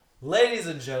Ladies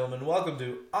and gentlemen, welcome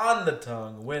to On the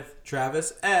Tongue with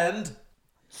Travis and...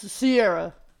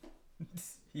 Sierra.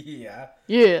 Yeah.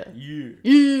 Yeah. You.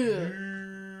 Yeah.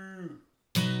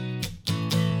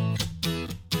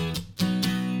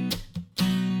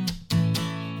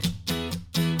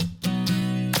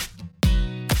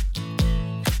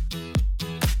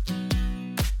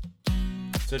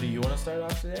 So do you want to start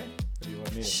off today? Or do you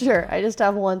want me to? Sure. I just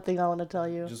have one thing I want to tell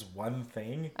you. Just one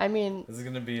thing? I mean, This is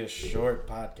going to be a short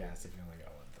podcast if you only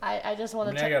got one thing. I just want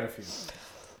I to mean, I tell got a few.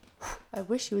 I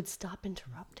wish you would stop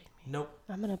interrupting me. Nope.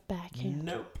 I'm going to backhand.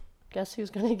 Nope. Guess who's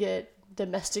going to get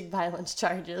domestic violence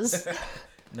charges?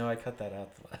 No, I cut that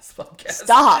out the last podcast.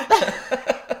 Stop.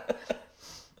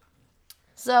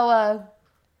 So,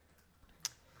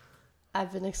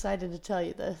 I've been excited to tell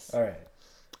you this. All right.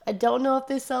 I don't know if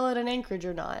they sell it in Anchorage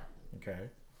or not, Okay.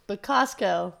 but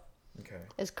Costco Okay.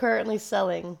 is currently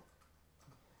selling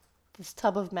this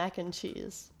tub of mac and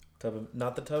cheese.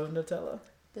 Not the tub of Nutella?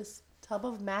 This tub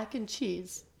of mac and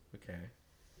cheese, Okay.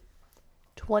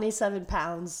 27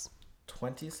 pounds,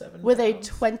 27 with a pounds?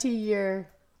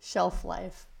 20-year shelf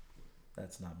life.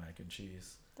 That's not mac and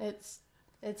cheese. It's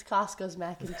Costco's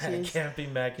mac and That cheese. can't be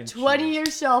mac and cheese. 20-year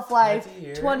shelf life, 20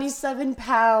 years?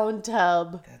 27-pound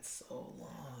tub That's so long.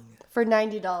 for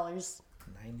 $90. $90?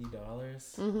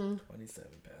 Mm-hmm. 27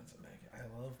 pounds of mac. I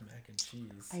love mac and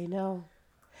cheese. I know.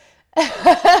 Do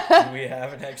we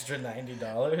have an extra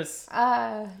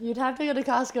 $90? You'd have to go to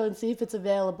Costco and see if it's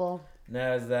available.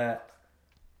 Now, is that...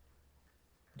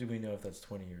 Do we know if that's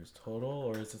 20 years total?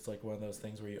 Or is it like one of those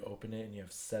things where you open it and you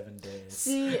have 7 days?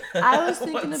 See, I was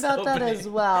thinking Once about that opening. as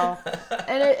well.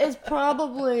 And it's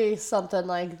probably something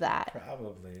like that.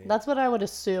 Probably. That's what I would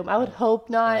assume. I would hope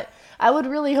not. I would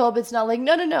really hope it's not like,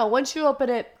 no. Once you open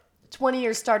it, 20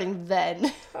 years starting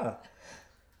then. Huh.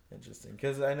 Interesting.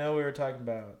 Because I know we were talking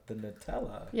about the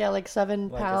Nutella. Yeah, like 7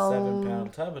 Like pound. a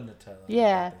 7-pound tub of Nutella.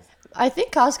 Yeah. I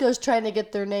think Costco's trying to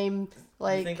get their name, You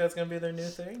like, think that's going to be their new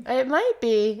thing? it might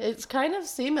be. It's kind of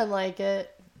seeming like it.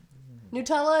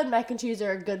 Nutella and mac and cheese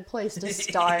are a good place to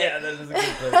start. Yeah, that is a good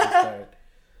place to start.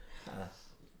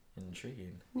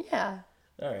 Intriguing. Yeah.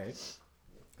 All right.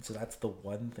 So that's the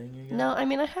one thing you got? No, I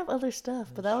mean, I have other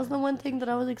stuff, but that was the one thing that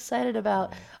I was excited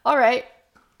about. All right.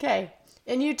 Okay.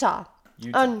 In Utah.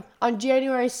 On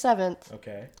January 7th.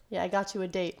 Okay. Yeah, I got you a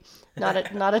date. Not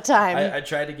a time. I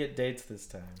tried to get dates this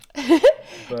time.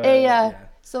 But,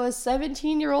 So a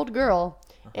 17-year-old girl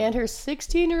and her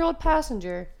 16-year-old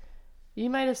passenger, you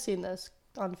might have seen this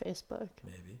on Facebook,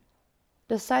 Maybe.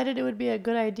 decided it would be a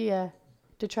good idea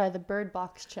to try the Bird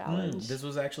Box Challenge. This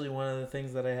was actually one of the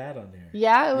things that I had on here.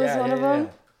 Yeah, it was one of them?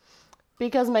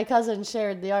 Because my cousin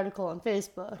shared the article on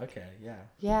Facebook. Okay, yeah.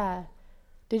 Yeah.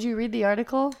 Did you read the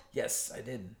article? Yes, I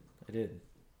did.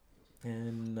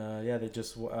 And they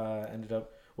just ended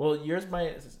up... Well, yours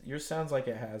sounds like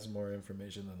it has more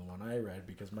information than the one I read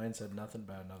because mine said nothing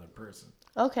about another person.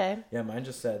 Okay. Yeah, mine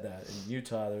just said that in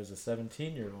Utah there was a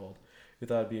 17-year-old who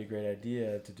thought it'd be a great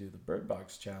idea to do the Bird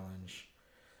Box Challenge.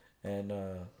 And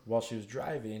while she was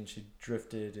driving, she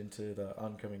drifted into the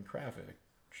oncoming traffic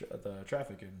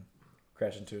and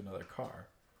crashed into another car.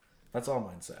 That's all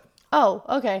mine said. Oh,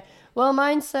 okay. Well,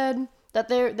 mine said that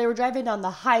they were driving down the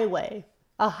highway.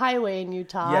 A highway in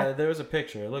Utah. Yeah, there was a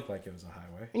picture. It looked like it was a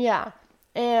highway. Yeah.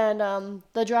 And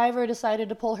the driver decided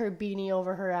to pull her beanie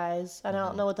over her eyes. And I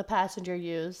don't know what the passenger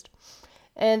used.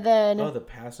 And then Oh, the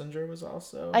passenger was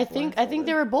also I think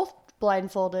they were both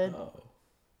blindfolded. Oh.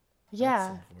 Yeah.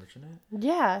 That's unfortunate.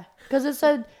 Yeah. Because it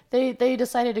said they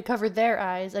decided to cover their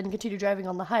eyes and continue driving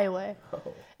on the highway.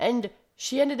 Oh. And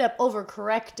she ended up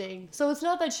overcorrecting. So it's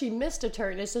not that she missed a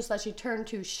turn. It's just that she turned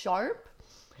too sharp.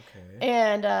 Okay.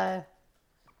 And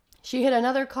she hit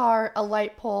another car, a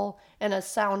light pole, and a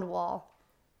sound wall.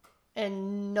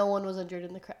 And no one was injured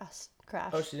in the crash.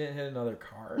 Oh, she didn't hit another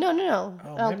car? No.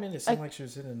 Oh, I mean, it seemed like she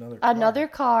was hitting another car. Another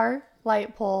car,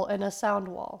 light pole, and a sound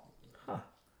wall. Huh.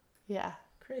 Yeah.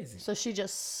 Crazy. So she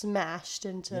just smashed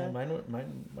into... Yeah,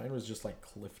 mine was just like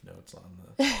cliff notes on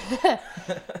the...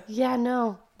 Yeah,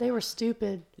 no. They were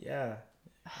stupid. Yeah.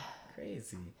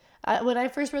 Crazy. When I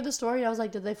first read the story, I was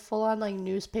like, did they full on like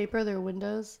newspaper their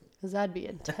windows? Because that'd be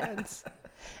intense.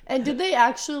 And did they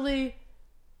I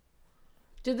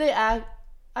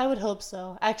would hope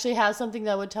so. Actually have something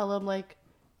that would tell them like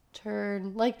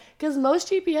turn, like, because most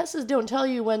GPSs don't tell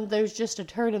you when there's just a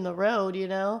turn in the road, you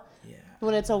know? Yeah.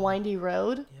 When it's a windy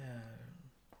road. Yeah.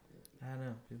 I don't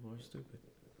know. People are stupid.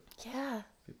 Yeah.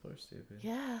 People are stupid.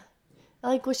 Yeah.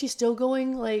 Like, was she still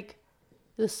going like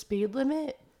the speed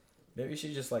limit? Maybe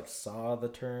she just like saw the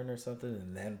turn or something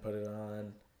and then put it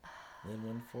on, then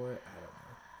went for it.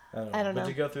 I don't know. I don't know. But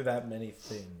to go through that many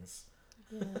things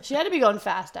Yeah. She had to be going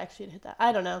fast, actually, to hit that.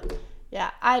 I don't know.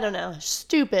 Yeah, I don't know.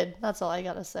 Stupid. That's all I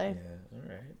gotta say. Yeah.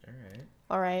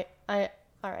 All right. All right.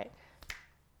 All right.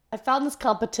 I found this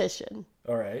competition.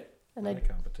 All right. And I like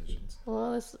competitions.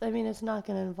 Well, it's not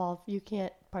gonna involve. You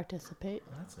can't participate.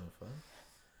 That's no fun.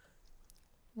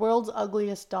 World's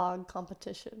ugliest dog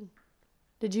competition.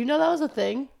 Did you know that was a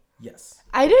thing? Yes.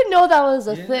 I didn't know that was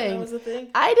a You didn't thing. know that was a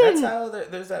thing? I didn't. That's how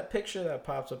there's that picture that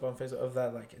pops up on Facebook of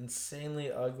that like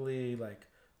insanely ugly like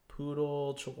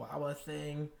poodle chihuahua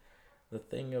thing, the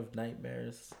thing of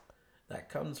nightmares. That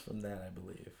comes from that, I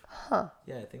believe. Huh.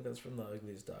 Yeah, I think that's from the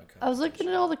ugliest dog competition. I was looking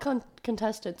at all the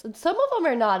contestants, and some of them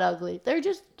are not ugly. They're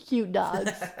just cute dogs.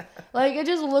 Like, it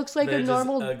just looks like They're a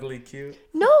normal... just ugly cute?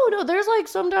 No, there's like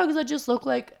some dogs that just look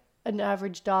like an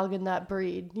average dog in that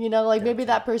breed. You know, like maybe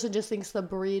Gotcha. that person just thinks the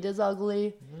breed is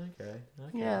ugly. Okay.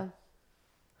 Yeah.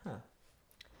 Huh.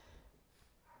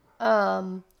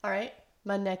 All right.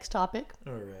 My next topic.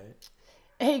 All right.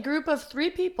 A group of 3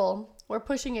 people were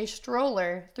pushing a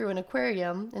stroller through an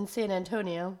aquarium in San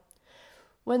Antonio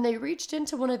when they reached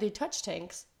into one of the touch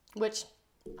tanks, which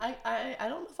I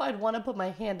don't know if I'd want to put my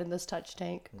hand in this touch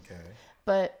tank. Okay.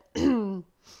 But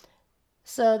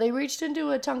so they reached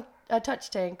into a touch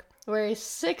tank where a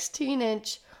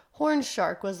 16-inch horn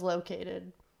shark was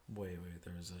located. Wait,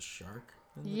 there's a shark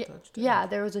in the touch tank? Yeah,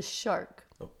 there was a shark.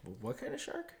 Oh, what kind of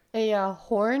shark? A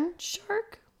horn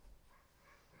shark?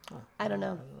 Huh. I don't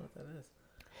know. I don't know what that is.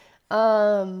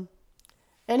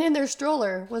 And in their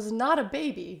stroller was not a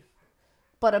baby,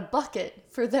 but a bucket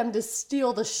for them to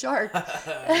steal the shark.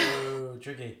 Ooh,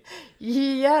 tricky.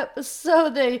 Yep. So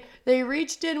they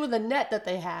reached in with a net that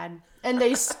they had, and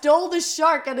they stole the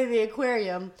shark out of the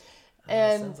aquarium.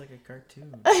 And sounds like a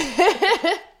cartoon.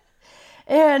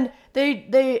 and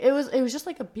it was just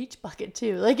like a beach bucket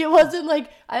too. Like, it wasn't like,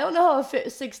 I don't know how a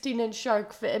 16-inch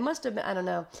shark fit. It must have been, I don't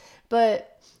know,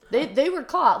 but they were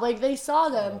caught. Like, they saw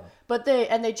them, but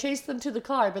they chased them to the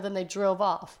car, but then they drove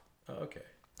off. Oh, okay.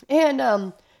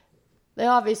 And they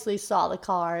obviously saw the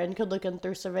car and could look in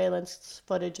through surveillance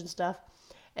footage and stuff.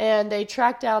 And they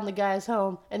tracked down the guy's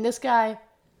home. And this guy,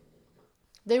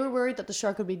 they were worried that the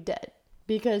shark would be dead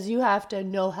because you have to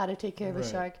know how to take care of a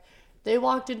shark. They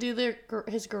walked into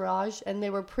his garage, and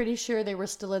they were pretty sure they were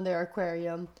still in their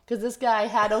aquarium because this guy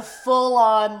had a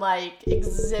full-on like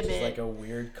exhibit. Just like a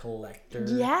weird collector.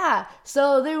 Yeah.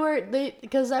 So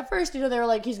because at first, they were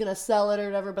like, he's gonna sell it or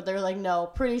whatever, but they were like, no,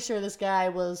 pretty sure this guy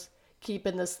was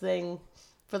keeping this thing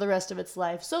for the rest of its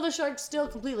life. So the shark's still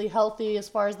completely healthy as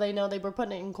far as they know. They were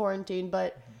putting it in quarantine,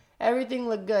 but everything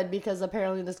looked good because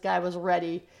apparently this guy was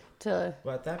ready to.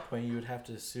 Well, at that point, you would have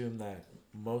to assume that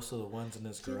most of the ones in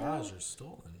his garage are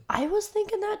stolen. I was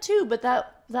thinking that too, but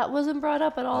that wasn't brought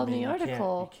up at all in the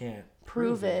article. You can't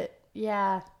prove it.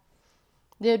 Yeah.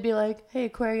 They'd be like, hey,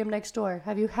 aquarium next door,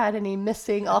 have you had any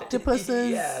missing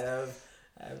octopuses? Yeah.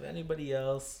 Have anybody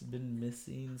else been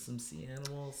missing some sea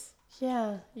animals?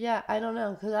 Yeah, I don't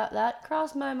know, because that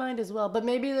crossed my mind as well. But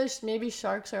maybe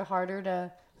sharks are harder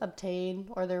to obtain,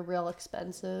 or they're real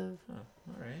expensive. Oh,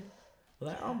 all right.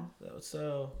 Well,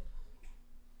 so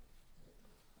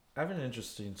I have an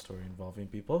interesting story involving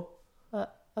people.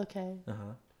 Okay.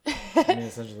 I mean,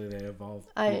 essentially, they evolved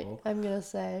people. I'm gonna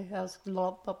say I was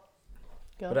go.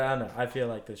 But I don't know. I feel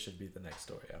like this should be the next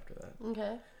story after that.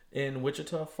 Okay. In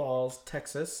Wichita Falls,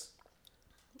 Texas.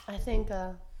 I think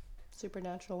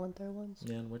Supernatural went there once.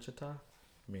 Yeah, in Wichita.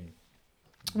 I mean.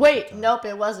 Wait, Wichita. nope,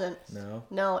 it wasn't. No.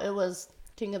 No, it was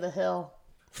King of the Hill.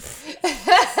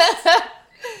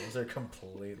 Those are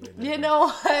completely different. You know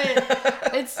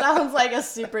what? It sounds like a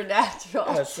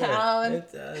supernatural town.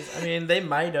 It does. I mean, they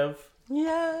might have.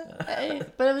 Yeah,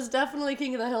 but it was definitely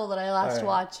King of the Hill that I last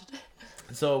watched.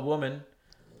 So a woman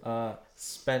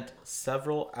spent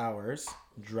several hours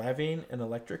driving an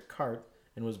electric cart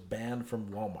and was banned from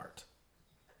Walmart.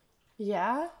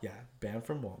 Yeah? Yeah, banned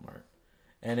from Walmart.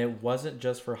 And it wasn't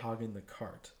just for hogging the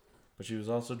cart, but she was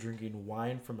also drinking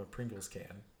wine from a Pringles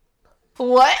can.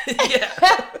 What?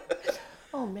 Yeah.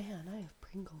 Oh man, I have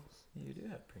Pringles. You do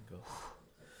have Pringles.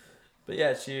 But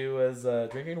yeah, she was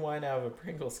drinking wine out of a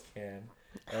Pringles can.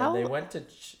 And they went to,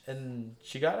 and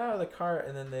she got out of the car,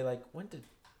 and then they went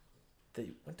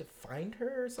to find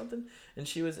her or something. And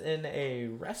she was in a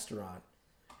restaurant,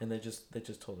 and they just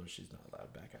told her she's not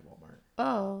allowed back at Walmart.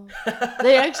 Oh,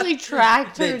 they actually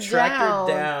tracked her down. They tracked her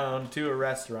down to a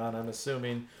restaurant. I'm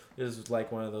assuming this was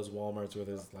like one of those Walmarts where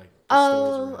there's like.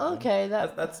 Oh, okay.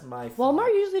 That's my.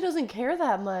 Walmart usually doesn't care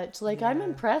that much. Like, I'm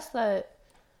impressed that.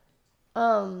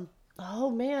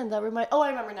 Oh man, that reminds. Oh, I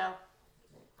remember now.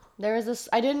 There was this.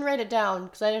 I didn't write it down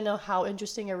because I didn't know how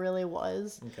interesting it really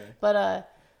was. Okay. But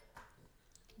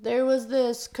There was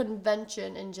this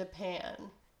convention in Japan.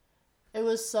 It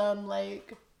was some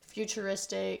like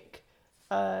futuristic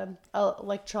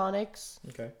electronics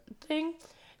Okay. thing,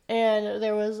 and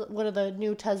there was one of the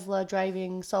new Tesla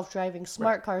self-driving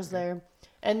smart cars there,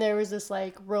 and there was this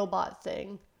like robot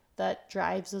thing that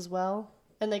drives as well,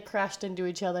 and they crashed into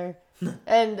each other.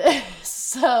 And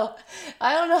so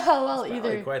I don't know how well Probably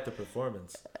either quite the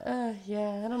performance.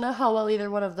 yeah, I don't know how well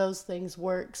either one of those things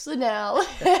works now.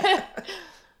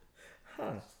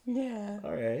 Huh. Yeah.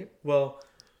 All right. Well,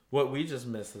 what we just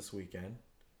missed this weekend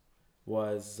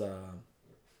was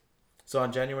so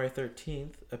on January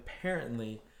 13th,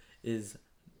 apparently is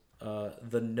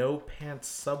the No Pants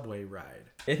Subway Ride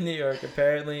in New York.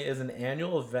 Apparently is an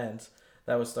annual event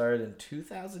that was started in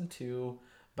 2002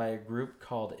 by a group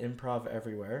called Improv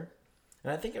Everywhere.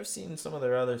 And I think I've seen some of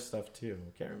their other stuff too.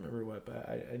 I can't remember what, but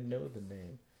I know the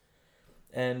name.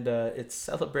 And it's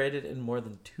celebrated in more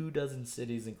than 24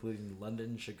 cities, including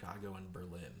London, Chicago, and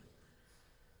Berlin.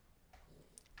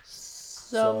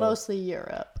 So mostly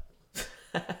Europe.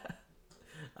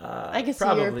 I can see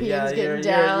Probably, Europeans getting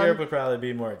down. Europe would probably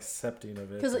be more accepting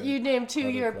of it. Because than you named 2 other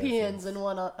Europeans places. and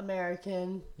 1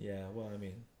 American. Yeah, well, I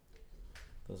mean,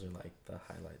 those are like the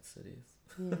highlight cities.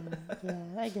 Yeah,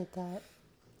 I get that.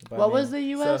 But, What was the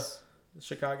U.S.?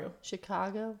 Chicago?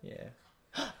 Chicago? Yeah.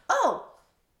 Oh!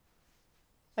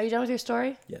 Are you done with your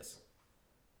story? Yes.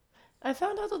 I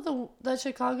found out that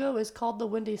Chicago is called the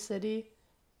Windy City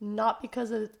not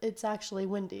because it's actually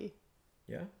windy.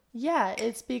 Yeah? Yeah,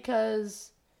 it's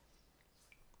because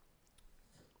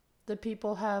the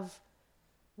people have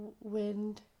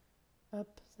wind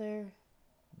up there.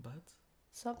 But?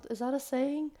 Is that a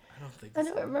saying? I don't think I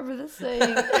so. don't remember this saying.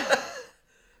 I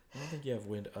don't think you have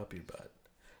wind up your butt.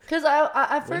 Because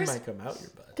I Wind first, might come out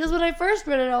your butt. because when I first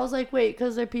read it, I was like, wait,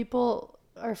 because their people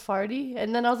are farty,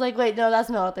 and then I was like, wait, no, that's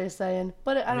not what they're saying.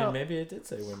 But I I mean, don't. maybe it did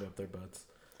say wind up their butts.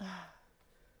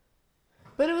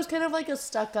 But it was kind of like a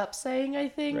stuck-up saying, I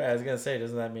think. Right, I was going to say,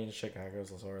 doesn't that mean Chicago's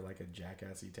sort of like a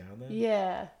jackassy town then?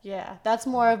 Yeah. That's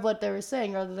more of what they were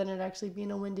saying rather than it actually being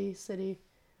a windy city.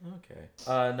 Okay.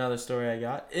 Another story I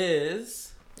got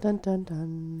is Dun dun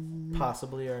dun.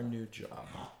 possibly our new job.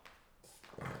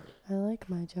 I like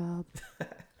my job.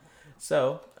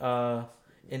 So,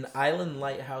 an island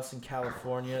lighthouse in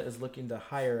California is looking to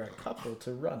hire a couple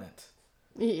to run it.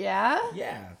 Yeah?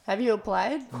 Yeah. Have you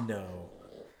applied? No.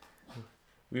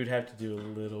 We would have to do a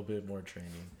little bit more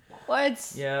training.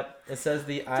 What? Yep. It says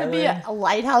the To island. be a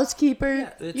lighthouse keeper?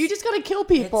 Yeah, You just gotta kill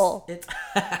people. It's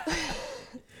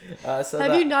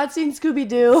Have you not seen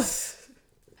Scooby-Doo?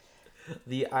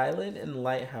 The island and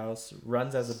lighthouse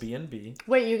runs as a B&B.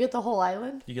 Wait, you get the whole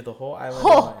island? You get the whole island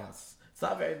Oh. and lighthouse. It's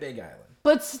not a very big island.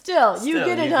 But still, you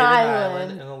get an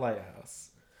island. and a lighthouse.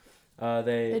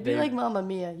 They It'd be like Mamma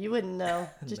Mia. You wouldn't know.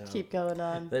 Just No. keep going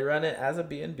on. They run it as a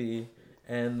B&B,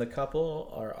 and the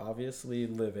couple are obviously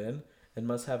live-in and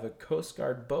must have a Coast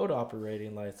Guard boat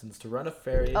operating license to run a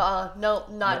ferry. No,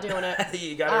 not doing it.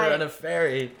 You gotta run a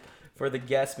ferry for the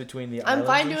guests between the I'm islands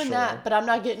fine and doing shore. that, but I'm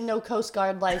not getting no Coast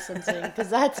Guard licensing because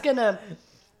that's gonna.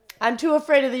 I'm too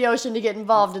afraid of the ocean to get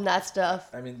involved in that stuff.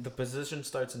 I mean, the position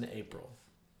starts in April.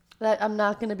 That I'm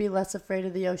not gonna be less afraid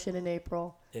of the ocean in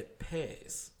April. It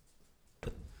pays.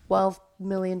 $12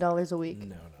 million a week.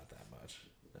 No, not that much.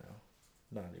 No,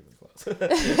 not even close.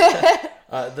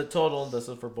 The total, this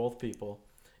is for both people,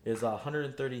 is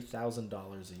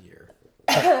 $130,000 a year.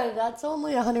 That's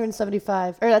only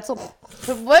 175. Or that's what?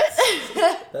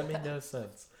 That made no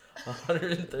sense.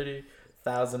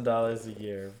 $130,000 a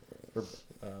year for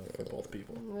both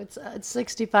people. It's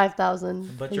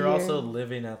 65,000. But a you're year. also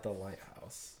living at the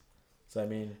lighthouse. So I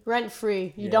mean, Rent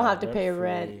free. You Yeah, don't have to pay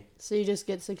rent-free. rent. So you just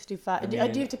get 65. I Do you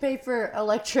mean- have to pay for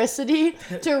electricity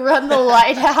to run the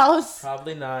lighthouse?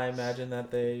 probably not. I imagine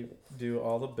that they do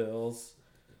all the bills.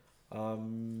 I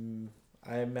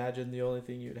imagine the only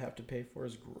thing you'd have to pay for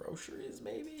is groceries,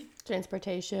 maybe.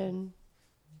 Transportation.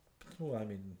 Well, I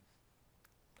mean,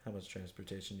 how much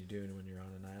transportation you doing when you're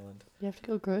on an island? You have to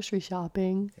go grocery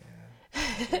shopping. Yeah.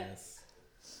 Yes.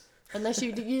 Unless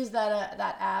you use that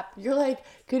app. You're like,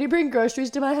 could you bring groceries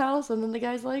to my house? And then the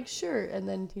guy's like, sure. And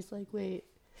then he's like, wait,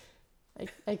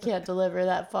 I can't deliver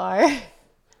that far.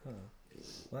 Well,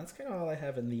 that's kind of all I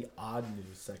have in the odd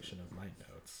news section of my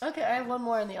notes. Okay, I have one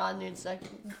more in the odd news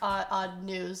section. Odd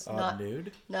news. Odd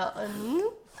nude? No.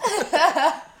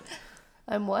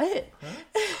 I'm what?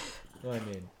 Well, I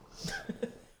mean,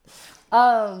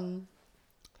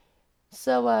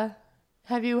 So,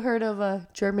 have you heard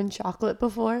of German chocolate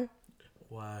before?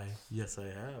 why? Yes, I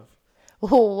have.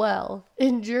 Oh, well,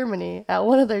 in Germany, at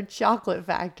one of their chocolate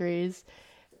factories,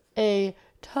 a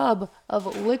tub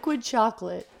of liquid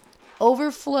chocolate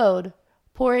overflowed,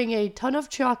 pouring a ton of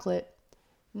chocolate.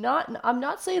 I'm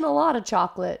not saying a lot of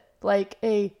chocolate, like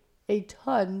a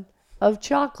ton of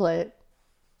chocolate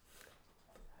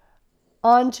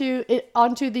onto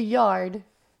the yard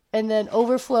and then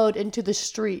overflowed into the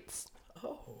streets,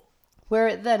 where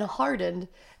it then hardened,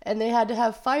 and they had to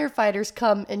have firefighters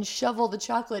come and shovel the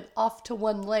chocolate off to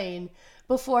one lane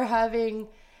before having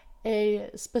a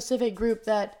specific group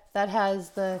that has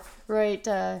the right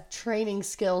training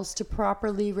skills to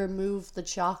properly remove the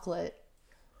chocolate.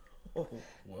 Oh,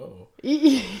 whoa.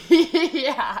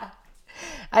 Yeah.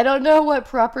 I don't know what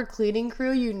proper cleaning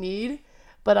crew you need,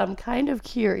 but I'm kind of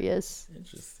curious.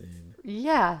 Interesting.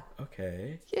 Yeah.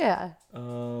 Okay. Yeah.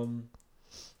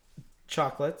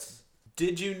 Chocolates.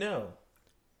 Did you know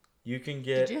you can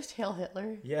get... Did you just hail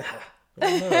Hitler? Yeah. Oh,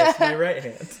 no, it's my right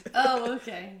hand. Oh,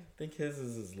 okay. I think his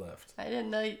is his left. I didn't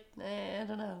know. I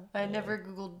don't know. I never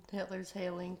Googled Hitler's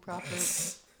hailing properly.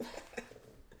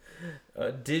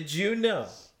 Did you know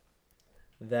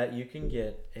that you can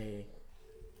get a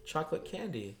chocolate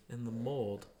candy in the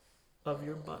mold of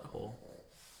your butthole?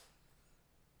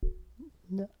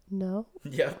 No.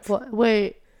 Yep. What?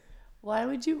 Wait. Why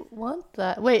would you want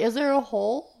that? Wait, is there a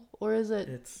hole or is it?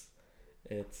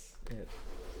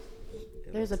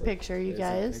 There's a picture, you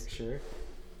guys. A picture.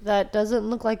 That doesn't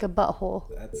look like a butthole.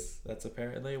 That's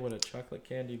apparently what a chocolate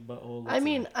candy butthole looks I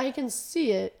mean, like. I can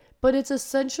see it, but it's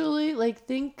essentially like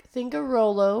think a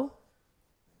Rolo,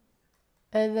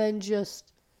 and then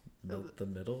just Melt the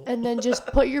middle. and then just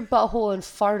put your butthole and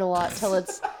fart a lot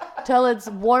till it's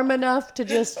warm enough to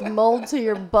just mold to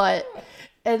your butt,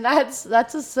 and that's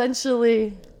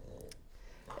essentially.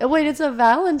 And wait, it's a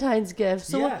Valentine's gift,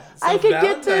 so yeah, I could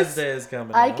Valentine's get this. Day is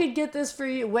coming I up. could get this for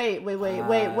you.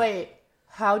 Wait.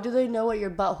 How do they know what your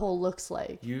butthole looks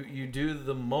like? You do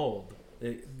the mold.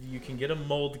 You can get a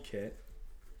mold kit.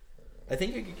 I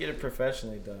think you could get it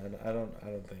professionally done. I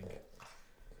don't think.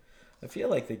 I feel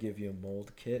like they give you a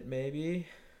mold kit, maybe,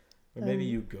 or maybe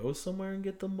you go somewhere and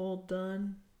get the mold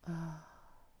done.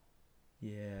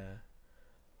 Yeah.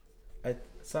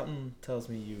 Something tells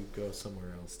me you go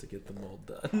somewhere else to get the mold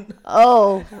done.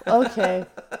 Oh, okay.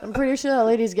 I'm pretty sure that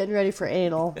lady's getting ready for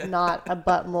anal, not a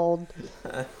butt mold.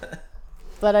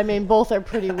 But I mean, both are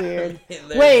pretty weird.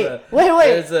 Wait.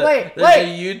 There's a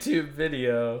YouTube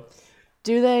video.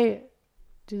 Do they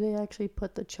actually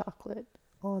put the chocolate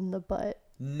on the butt?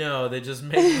 No, they just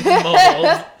make the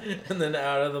mold, and then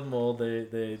out of the mold,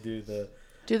 they do the.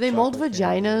 Do they mold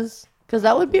vaginas? Because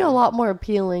that would be a lot more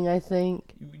appealing, I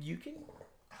think. You can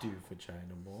do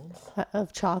vagina molds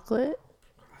Of chocolate?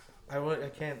 I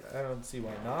don't see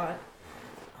why not.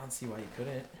 I don't see why you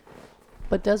couldn't.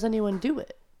 But does anyone do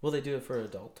it? Well, they do it for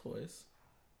adult toys.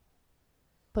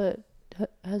 But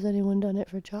has anyone done it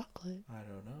for chocolate? I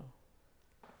don't know.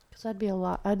 Because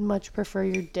I'd much prefer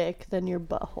your dick than your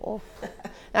butthole.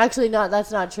 Actually,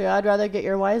 that's not true. I'd rather get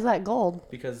why is that gold?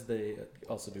 Because they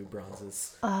also do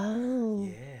bronzes. Oh.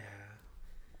 Yeah.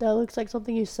 That looks like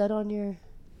something you said on your...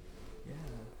 Yeah.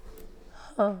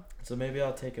 Huh. So maybe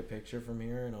I'll take a picture from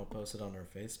here and I'll post it on our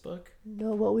Facebook.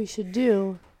 No, what we should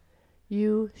do,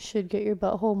 you should get your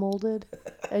butthole molded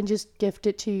and just gift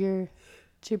it to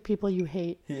people you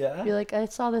hate. Yeah? Be like, I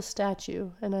saw this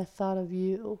statue and I thought of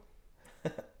you.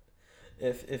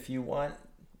 If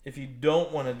you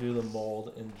don't want to do the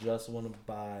mold and just want to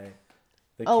buy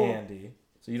the candy,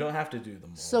 so you don't have to do the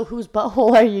mold. So whose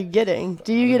butthole are you getting?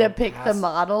 Do you get to pick the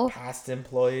model? Past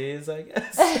employees, I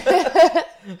guess.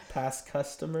 Past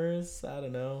customers, I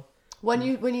don't know. When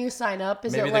you sign up,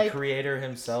 is maybe it like the creator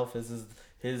himself his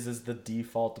is the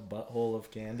default butthole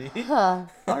of candy? Huh.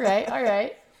 All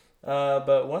right.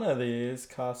 But one of these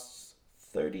costs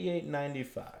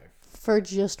 $38.95 for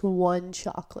just one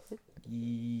chocolate.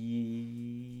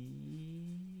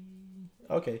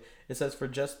 Okay, it says for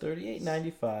just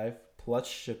 $38.95 plus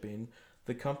shipping,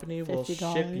 the company will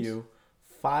 $50. ship you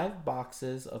 5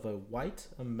 boxes of a white,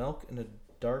 a milk, and a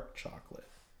dark chocolate.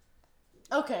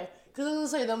 Okay, because I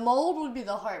was gonna say the mold would be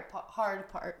the hard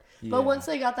part, Yeah. but once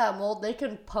they got that mold, they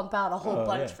can pump out a whole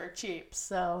bunch yeah. for cheap.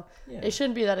 So Yeah. it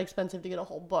shouldn't be that expensive to get a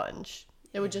whole bunch.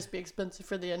 It would just be expensive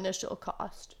for the initial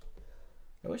cost.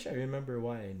 I wish I remember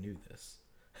why I knew this.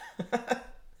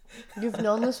 You've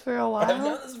known this for a while? I've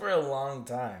known this for a long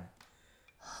time.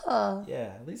 Huh.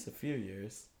 Yeah, at least a few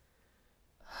years.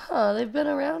 Huh, they've been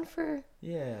around for...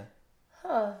 Yeah.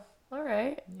 Huh.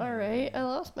 Alright. I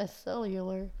lost my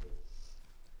cellular.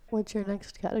 What's your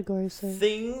next category, sir?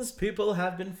 Things people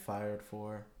have been fired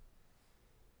for.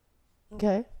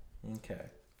 Okay. Okay.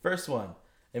 First one.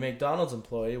 A McDonald's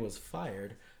employee was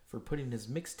fired for putting his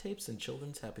mixtapes in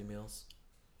children's Happy Meals.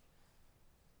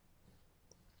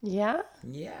 Yeah?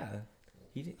 Yeah,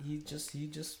 he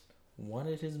just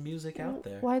wanted his music out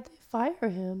there. Why'd they fire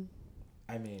him?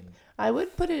 I mean, I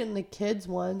would put it in the kids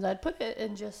ones. I'd put it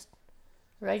in just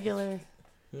regular.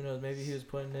 who knows? Maybe he was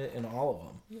putting it in all of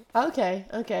them. Okay.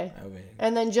 I mean,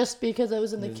 And then just because it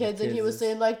was in the In the kids, and he was kids'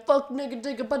 saying like "fuck nigga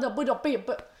digga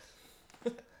but."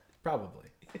 probably.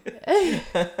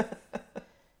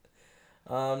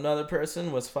 Another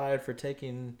person was fired for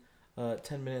taking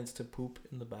 10 minutes to poop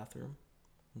in the bathroom.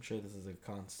 I'm sure this is a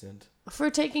constant. For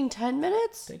taking 10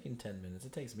 minutes? Taking 10 minutes.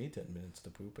 It takes me 10 minutes to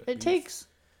poop. At It least. takes.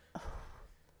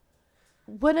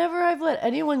 Whenever I've let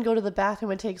anyone go to the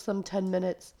bathroom, it takes them 10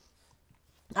 minutes.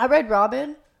 At Red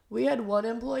Robin, we had one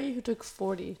employee who took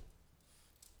 40.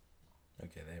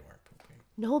 Okay, they weren't pooping.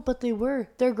 No, but they were.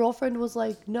 Their girlfriend was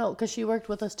like, no, because she worked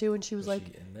with us too, and she was like,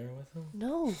 she in there with him?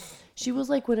 no. She was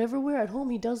like, whenever we're at home,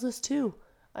 he does this too.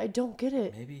 I don't get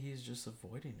it. Maybe he's just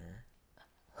avoiding her.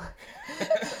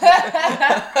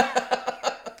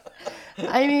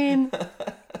 I mean,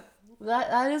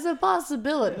 that is a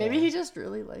possibility. Maybe he just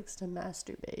really likes to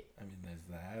masturbate. I mean, there's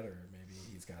that, or maybe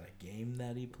he's got a game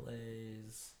that he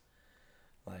plays.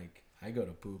 Like, I go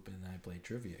to poop and I play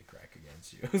Trivia Crack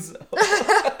against you. So.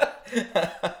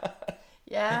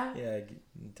 Yeah? Yeah, it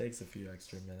takes a few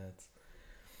extra minutes.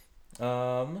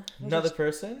 Another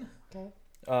person Okay.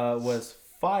 was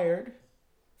fired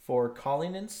for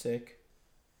calling in sick,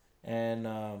 and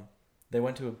they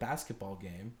went to a basketball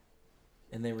game,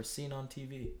 and they were seen on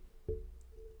TV.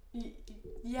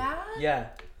 Yeah? Yeah.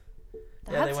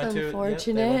 That's they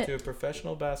unfortunate. went to a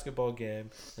professional basketball game,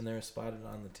 and they were spotted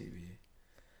on the TV.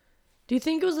 Do you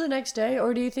think it was the next day,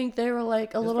 or do you think they were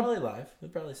like It was little... probably live. It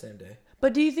was probably the same day.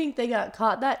 But do you think they got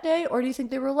caught that day, or do you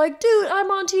think they were like, dude,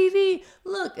 I'm on TV,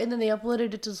 look, and then they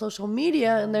uploaded it to social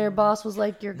media, and their boss was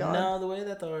like, you're gone? No, the way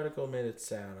that the article made it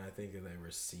sound, I think that they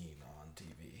were seen on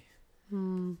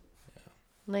TV.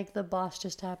 Like the boss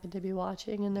just happened to be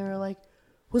watching, and they were like,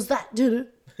 was that dude?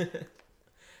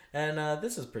 And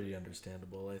this is pretty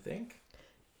understandable, I think.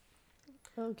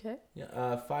 Okay.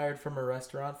 Yeah, fired from a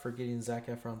restaurant for getting Zac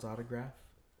Efron's autograph.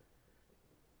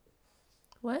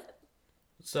 What?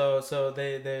 So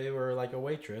they were like a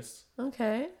waitress,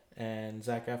 Okay. and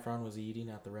Zac Efron was eating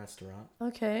at the restaurant,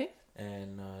 Okay.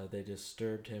 and they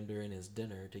disturbed him during his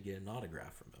dinner to get an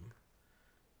autograph from him.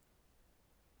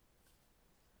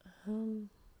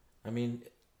 I mean,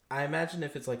 I imagine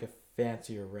if it's like a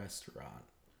fancier restaurant,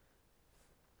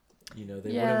 you know,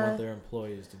 they wouldn't want their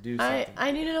employees to do something.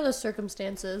 I need to know the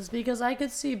circumstances, because I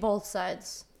could see both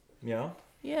sides. Yeah?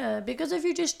 Yeah, because if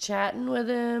you're just chatting with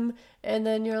him, and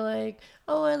then you're like,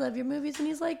 oh, I love your movies, and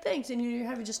he's like, thanks, and you're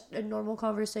having just a normal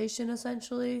conversation,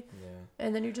 essentially, Yeah.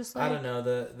 and then you're just like... I don't know,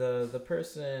 the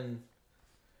person...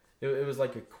 It was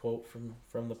like a quote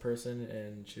from the person,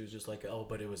 and she was just like, oh,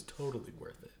 but it was totally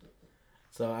worth it.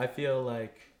 So I feel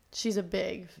like... She's a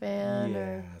big fan,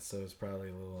 Yeah, so it's probably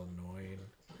a little annoying,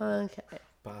 Okay.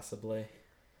 possibly.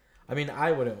 I mean,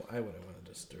 I wouldn't want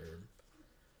to disturb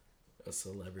a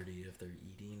celebrity if they're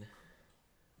eating.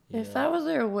 If I was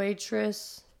their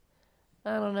waitress,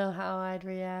 I don't know how I'd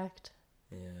react.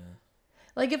 Yeah.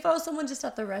 Like, if I was someone just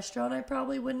at the restaurant, I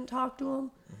probably wouldn't talk to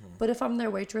them. Mm-hmm. But if I'm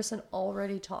their waitress and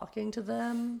already talking to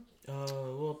them...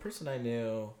 Well, a person I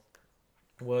knew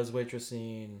was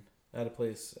waitressing at a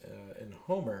place in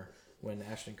Homer when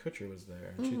Ashton Kutcher was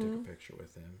there, and she took a picture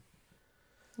with him.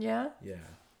 Yeah? Yeah.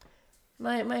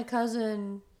 My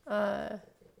cousin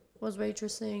was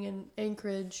waitressing in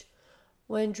Anchorage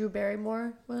when Drew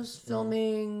Barrymore was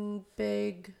filming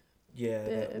Big... Yeah,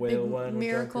 that Big whale one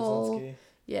Miracle. with John Krasinski.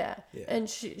 Yeah. Yeah. And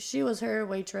she was her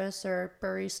waitress or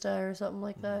barista or something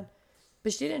like that.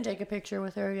 But she didn't take a picture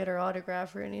with her or get her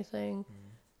autograph or anything.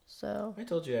 So, I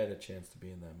told you I had a chance to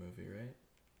be in that movie, right?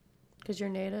 because you're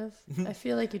native? I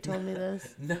feel like you told me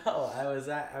this. No, I was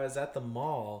at the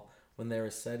mall when they were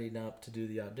setting up to do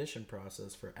the audition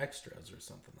process for extras or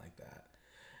something like that.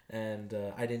 And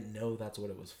I didn't know that's what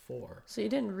it was for. So you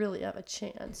didn't really have a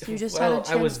chance. You just Well, had a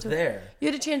chance I was to... there. You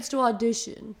had a chance to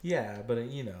audition. Yeah, but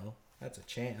you know, that's a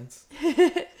chance.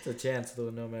 It's a chance though,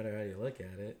 no matter how you look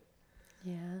at it.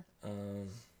 Yeah.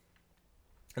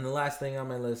 And the last thing on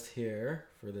my list here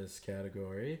for this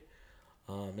category,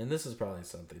 and this is probably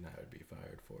something I would be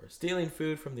fired for: stealing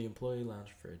food from the employee lounge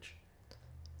fridge.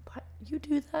 What? You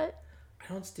do that?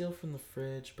 I don't steal from the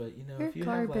fridge, but you know, You're if you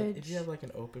garbage. have like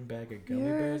an open bag of gummy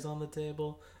You're- bears on the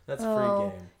table, that's Oh,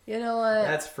 free game. you know what?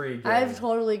 That's free game. I've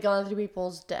totally gone to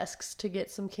people's desks to get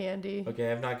some candy.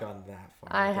 Okay, I've not gone that far.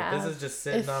 I but have. This is just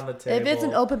sitting If- on the table. If it's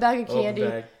an open bag of open candy,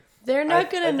 bag. they're not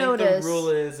I gonna think notice. the rule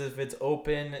is if it's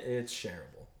open, it's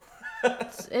shareable.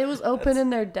 It was open in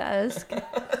their desk. You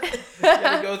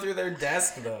gotta go through their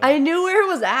desk, though. I knew where it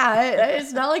was at.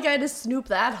 It's not like I had to snoop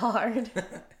that hard.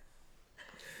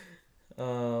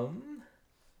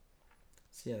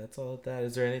 So yeah, that's all of that.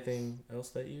 Is there anything else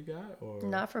that you got? Or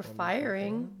Not for want me to keep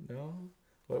firing. going?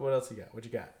 No? What else you got? What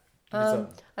you got? Give me I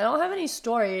something. don't have any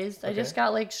stories. I just Okay.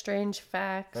 got like strange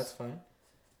facts. That's fine.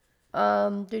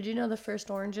 Did you know the first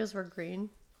oranges were green?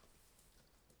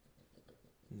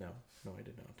 No, I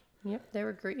did not. Yep, they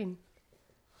were green.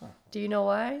 Huh. Do you know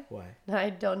why? Why? I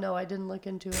don't know. I didn't look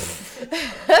into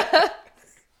it.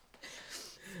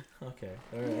 Okay,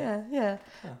 all right. Yeah.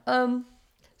 Huh.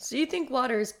 So you think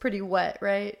water is pretty wet,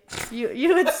 right?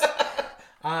 You would.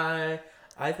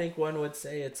 I think one would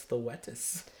say it's the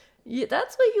wettest. Yeah,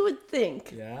 that's what you would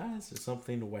think. Yeah, is there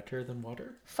something wetter than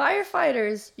water?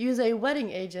 Firefighters use a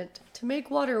wetting agent to make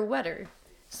water wetter,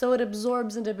 so it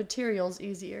absorbs into materials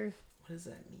easier. What does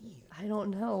that mean? I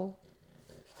don't know.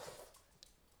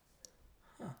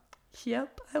 Huh.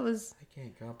 Yep, I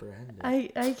can't comprehend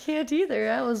it. I can't either.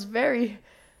 I was very.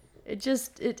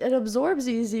 It absorbs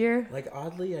easier. Like,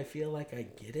 oddly, I feel like I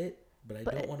get it, but I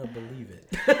don't want to believe it.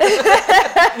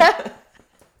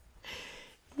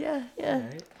 Yeah.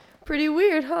 Right? Pretty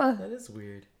weird, huh? That is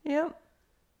weird. Yep.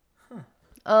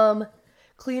 Huh.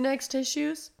 Kleenex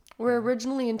tissues were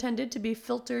originally intended to be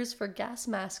filters for gas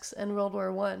masks in World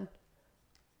War One.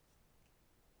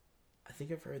 I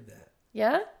think I've heard that.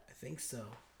 Yeah? I think so.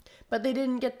 But they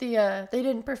didn't get they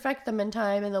didn't perfect them in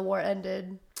time and the war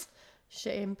ended.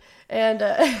 Shame. And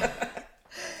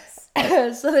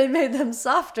so they made them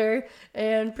softer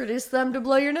and produced them to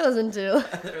blow your nose into.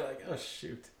 They're like, oh,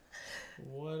 shoot.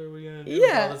 What are we going to do Yeah.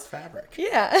 with all this fabric?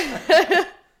 Yeah.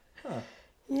 Huh.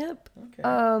 Yep. Okay.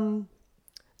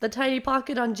 The tiny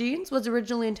pocket on jeans was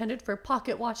originally intended for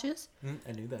pocket watches,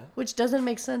 I knew that. which doesn't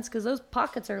make sense because those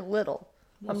pockets are little.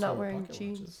 What I'm sort not of wearing pocket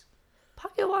jeans. watches?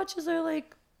 Pocket watches are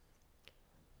like,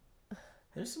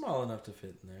 They're small enough to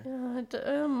fit in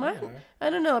there. mine, They are.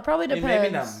 I don't know. It probably I mean, depends.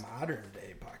 maybe not modern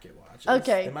day pocket watches.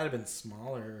 Okay. They might have been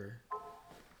smaller.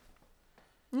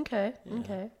 Okay. Yeah.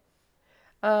 Okay.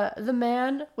 The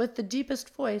man with the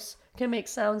deepest voice can make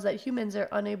sounds that humans are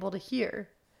unable to hear,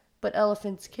 but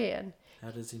elephants can. How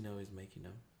does he know he's making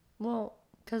them? Well,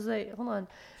 because hold on.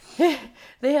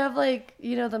 They have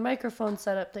the microphone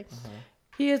setup thing.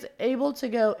 He is able to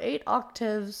go 8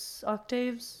 octaves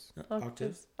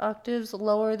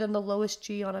lower than the lowest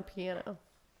G on a piano.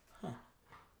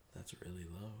 That's really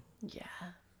low. Yeah.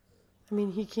 I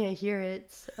mean, he can't hear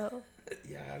it, so.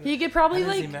 Yeah. He could probably,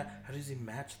 how does he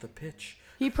match the pitch?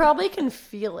 he probably can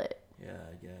feel it. Yeah,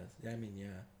 I guess. Yeah, I mean,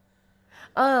 yeah.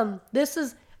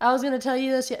 I was going to tell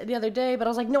you this the other day, but I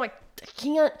was like, no, I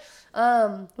can't.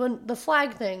 When the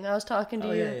flag thing, I was talking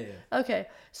to you. Yeah. Okay.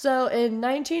 So in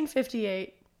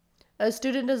 1958, a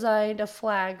student designed a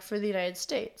flag for the United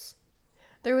States.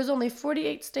 There was only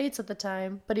 48 states at the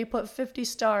time, but he put 50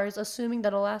 stars, assuming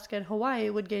that Alaska and Hawaii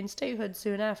would gain statehood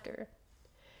soon after.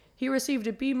 He received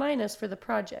a B- for the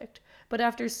project, but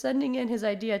after sending in his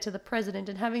idea to the president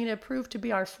and having it approved to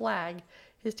be our flag,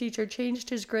 his teacher changed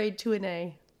his grade to an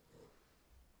A.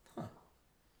 Huh.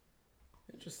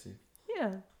 Interesting.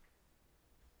 Yeah.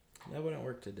 That wouldn't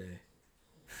work today.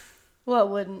 What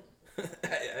wouldn't?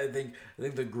 I think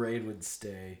the grade would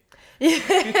stay. Be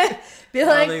I don't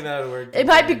like, think that would work. it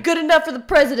might be today. good enough for the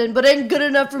president, but ain't good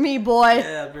enough for me, boy.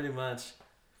 Yeah, pretty much.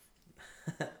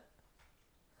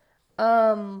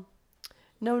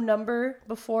 No number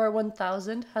before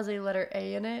 1,000 has a letter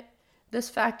A in it. This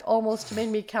fact almost made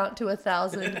me count to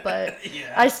 1,000, but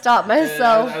Yeah. I stopped I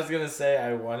myself. was gonna say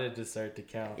I wanted to start to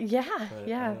count. Yeah, But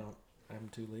yeah. I'm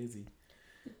too lazy.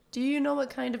 Do you know what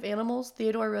kind of animals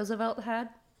Theodore Roosevelt had?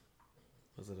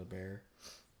 Was it a bear?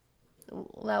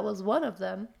 Well, that was one of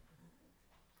them.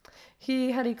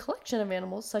 He had a collection of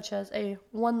animals such as a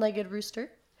one-legged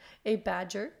rooster, a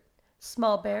badger,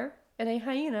 small bear, and a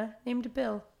hyena named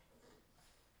Bill.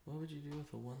 What would you do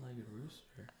with a one-legged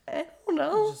rooster? I don't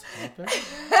know. Just hop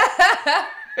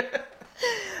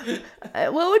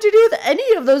it? What would you do with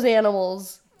any of those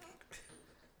animals?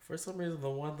 For some reason, the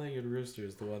one-legged rooster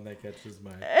is the one that catches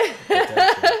my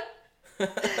attention.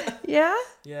 Yeah?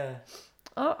 Yeah.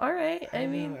 Oh, all right. I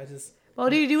don't mean, know, what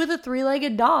do you do with a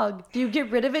three-legged dog? Do you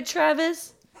get rid of it,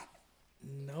 Travis?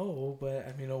 no, but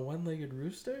I mean, a one-legged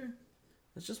rooster?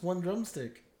 That's just one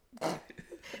drumstick.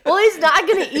 Well, he's not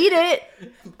going to eat it.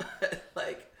 But,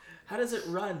 like, how does it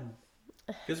run?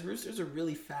 Because roosters are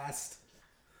really fast.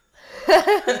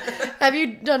 Have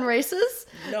you done races?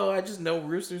 No, I just know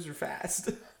roosters are fast.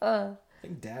 Uh, I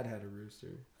think Dad had a rooster.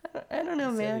 I don't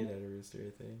know, He said man. he had a rooster,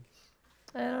 I think.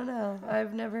 I don't know.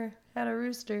 I've never had a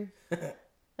rooster.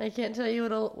 I can't tell you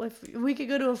if we could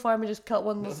go to a farm and just cut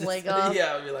one's leg off.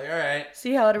 Yeah, I'd be like, all right.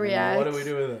 See how it reacts. What do we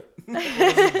do with it? What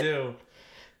does it do?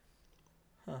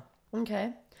 Huh.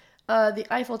 Okay. The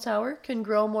Eiffel Tower can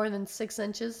grow more than 6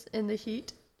 inches in the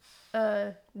heat,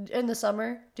 in the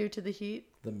summer due to the heat.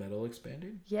 The metal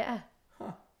expanding? Yeah.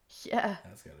 Huh. Yeah.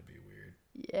 That's got to be weird.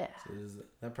 Yeah. So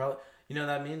that probably,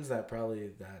 that means that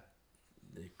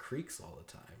it creaks all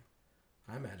the time.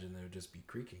 I imagine they would just be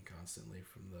creaking constantly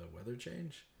from the weather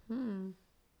change.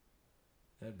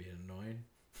 That'd be annoying.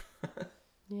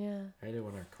 Yeah. I hate it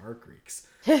when our car creaks.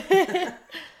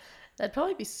 That'd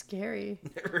probably be scary.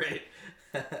 Right.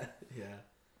 Yeah.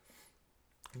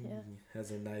 Yeah.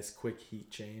 Has a nice quick heat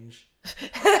change.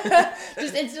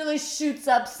 Just instantly shoots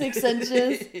up 6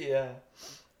 inches. Yeah.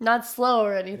 Not slow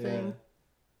or anything.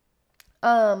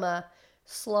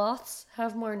 Sloths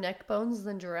have more neck bones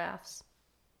than giraffes.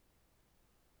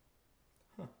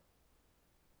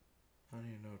 I don't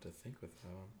even know what to think with that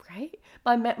one. Right?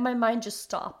 My mind just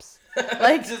stops.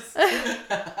 Like,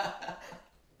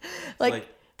 like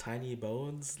tiny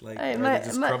bones, like I- are my- they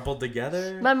just my- crumpled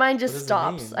together? my mind What just does it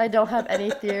stops. mean? I don't have any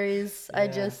theories. I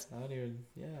Yeah, just, I don't even.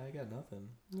 Yeah, I got nothing.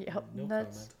 yep, No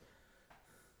that's,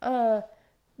 comment.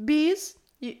 bees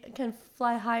can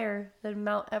fly higher than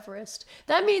Mount Everest.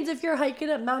 That means if you're hiking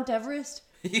at Mount Everest,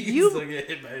 You still get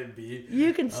hit by a bee.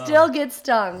 you can still get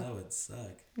stung. That would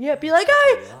suck. Yeah, be like,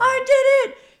 I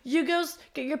did it! You go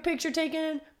get your picture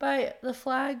taken by the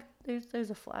flag. There's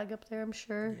a flag up there, I'm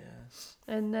sure.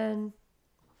 Yeah. And then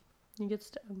you get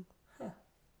stung. Huh.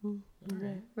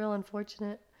 Yeah, real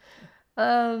unfortunate.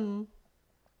 The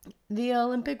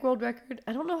Olympic world record.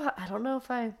 I don't know how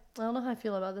I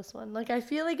feel about this one. Like, I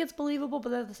feel like it's believable,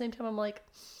 but at the same time, I'm like,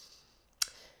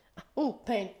 ooh,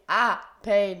 pain.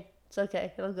 Pain. It's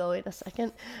okay. It'll go in a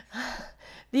second.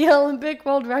 The Olympic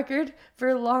world record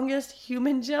for longest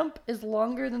human jump is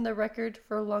longer than the record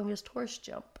for longest horse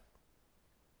jump.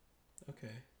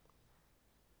 Okay.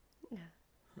 Yeah.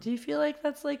 Do you feel like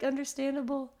that's, like,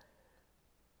 understandable?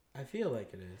 I feel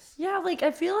like it is. Yeah, like,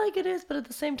 I feel like it is, but at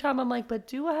the same time, I'm like, but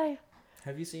do I?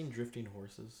 Have you seen drifting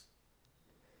horses?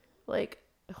 Like,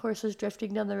 horses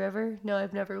drifting down the river? No,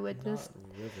 I've never witnessed.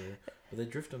 Not river, but they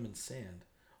drift them in sand.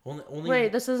 Only.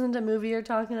 Wait, this isn't a movie you're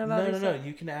talking about? No.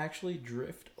 You can actually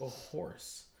drift a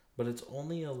horse, but it's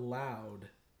only allowed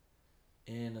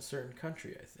in a certain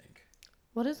country, I think.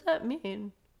 What does that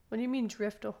mean? What do you mean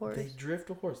drift a horse? They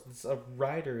drift a horse. A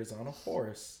rider is on a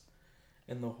horse,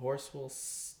 and the horse will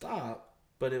stop,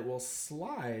 but it will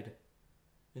slide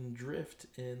and drift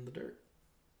in the dirt.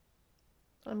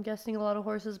 I'm guessing a lot of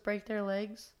horses break their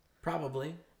legs,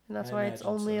 Probably. and that's I why it's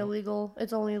imagine only so. illegal.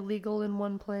 It's only illegal in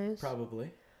one place.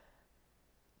 Probably.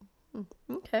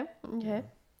 Okay.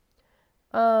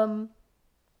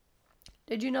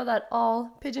 Did you know that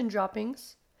all pigeon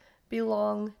droppings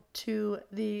belong to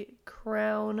the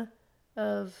Crown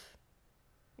of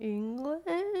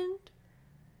England?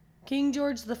 King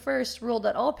George I ruled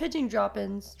that all pigeon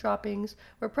droppings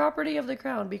were property of the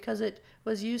crown because it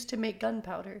was used to make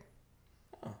gunpowder.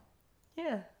 Oh.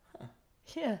 Yeah. Huh.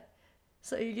 Yeah.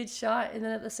 So you get shot, and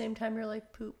then at the same time you're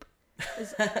like, poop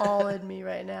is all in me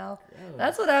right now. Yeah,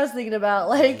 That's what I was thinking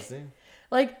about. interesting.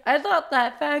 Like I thought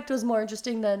that fact was more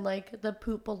interesting than like the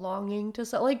poop belonging to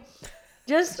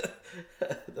just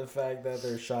The fact that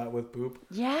they're shot with poop.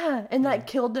 yeah, and that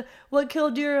killed what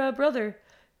killed your brother?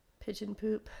 Pigeon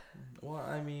poop. Well,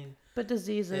 I mean. But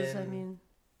diseases, I mean.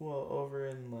 Well, over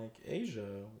in like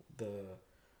Asia, the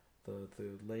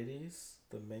ladies,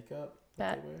 the makeup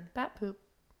that they wear. Bat poop.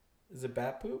 Is it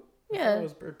bat poop? I Yeah. thought it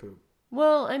was bird poop.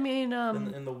 Well, I mean,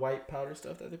 In the white powder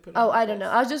stuff that they put. oh, on I their don't know.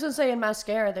 face? I was just gonna say in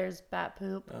mascara there's bat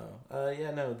poop. Oh,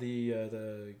 yeah, no,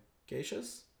 the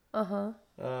geishas.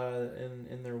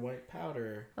 In their white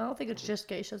powder. I don't think it's just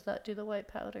geishas that do the white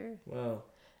powder. Well,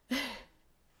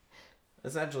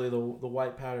 essentially the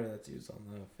white powder that's used on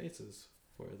the faces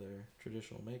for their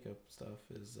traditional makeup stuff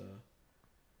is.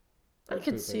 I bird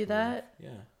could poop, see believe. that. Yeah.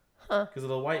 Huh. Because of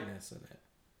the whiteness in it.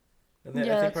 And Yeah, I think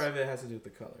that's- part of it has to do with the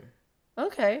color.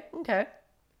 Okay.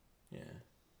 Yeah.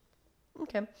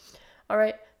 Okay. All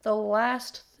right. The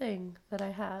last thing that I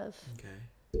have.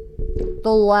 Okay.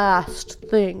 The last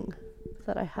thing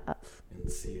that I have.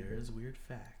 And Sierra's weird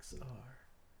facts are.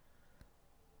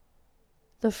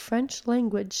 The French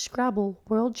language Scrabble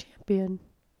world champion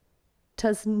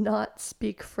does not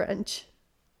speak French.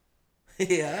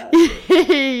 Yeah.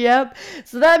 Yep.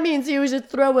 So that means he was just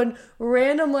throwing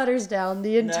random letters down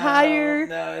the entire.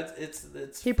 No, it's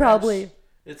He French, probably.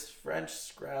 It's French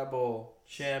Scrabble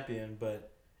champion,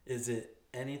 but is it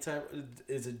any type?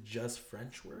 Is it just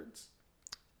French words?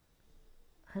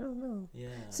 I don't know. Yeah.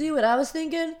 See what I was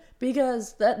thinking?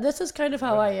 Because this is kind of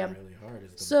how I am. Really hard.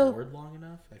 Is the So- board long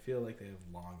enough? I feel like they have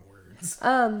long words.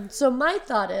 So my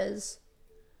thought is,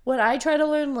 when I try to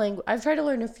learn I've tried to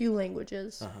learn a few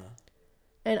languages,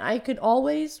 and I could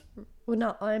always, well,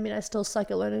 not. I mean, I still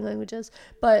suck at learning languages,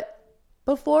 but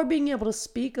before being able to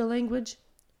speak a language,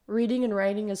 reading and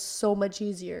writing is so much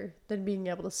easier than being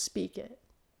able to speak it.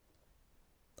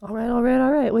 All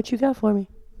right. What you got for me?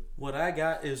 What I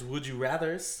got is would you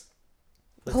rather's.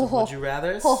 Would you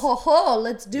rather's?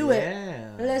 Let's do it.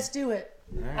 Yeah. Let's do it.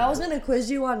 All I was right. gonna quiz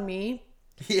you on me,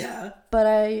 Yeah. but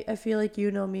I feel like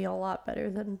you know me a lot better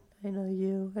than I know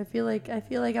you. I feel like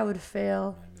I would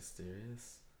fail. Am I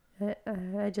mysterious?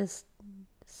 I just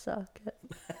suck at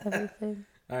everything.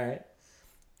 All right.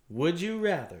 Would you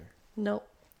rather Nope.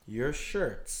 your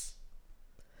shirts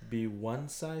be one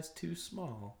size too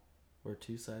small or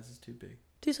two sizes too big?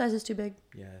 2 sizes too big.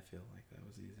 Yeah, I feel like that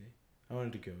was easy. I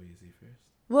wanted to go easy first.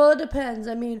 Well, it depends.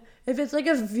 I mean, if it's like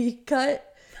a V cut,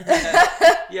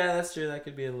 Yeah, that's true. That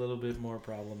could be a little bit more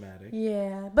problematic.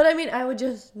 yeah. But I mean, I would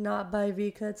just not buy V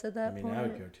cuts at that point. I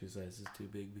would go two sizes too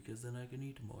big because then I can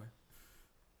eat more.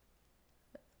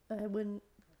 I wouldn't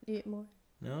eat more.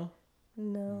 No?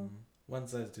 No. One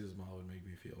size too small would make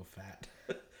me feel fat.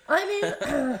 I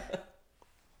mean,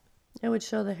 it would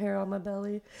show the hair on my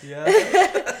belly. Yeah.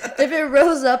 If it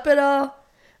rose up at all.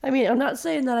 I mean, I'm not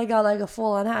saying that I got like a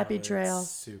full-on happy Oh, trail. it's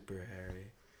super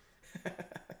hairy.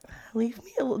 Leave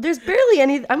me alone. There's barely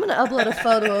any. I'm gonna upload a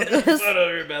photo of this. Photo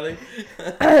of your belly.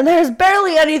 And there's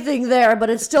barely anything there, but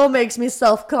it still makes me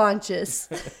self-conscious.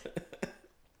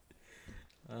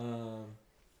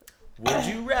 Would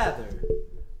you rather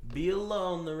be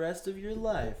alone the rest of your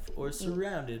life or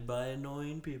surrounded by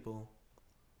annoying people?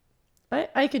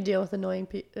 I could deal with annoying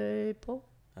people.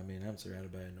 I mean, I'm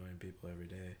surrounded by annoying people every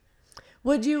day.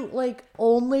 Would you like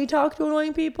only talk to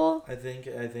annoying people? I think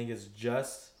it's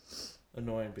just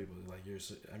annoying people. Like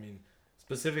I mean,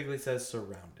 specifically says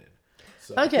surrounded.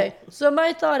 So. Okay, so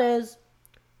my thought is,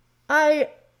 I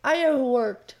have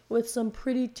worked with some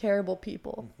pretty terrible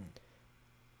people,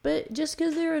 but just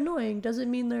because they're annoying doesn't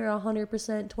mean they're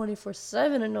 100%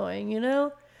 24/7 annoying. You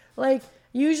know, like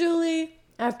usually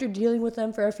after dealing with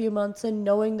them for a few months and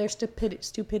knowing their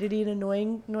stupidity and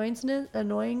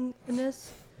annoyingness,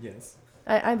 Yes.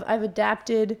 I've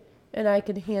adapted and I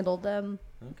can handle them,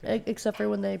 Okay. except for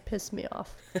when they piss me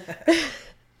off.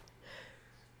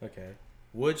 Okay.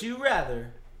 Would you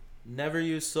rather never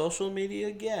use social media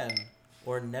again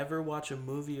or never watch a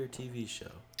movie or TV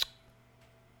show?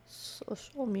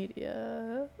 Social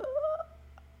media.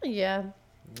 Yeah.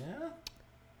 Yeah?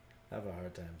 I have a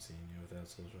hard time seeing you without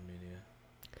social media.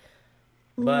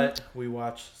 But we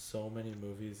watch so many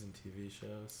movies and TV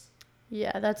shows.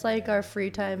 Yeah, that's like our free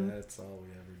time. That's all we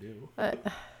ever do.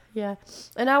 Yeah.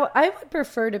 And I would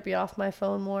prefer to be off my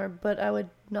phone more, but I would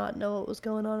not know what was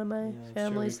going on in my Yeah, I'm sure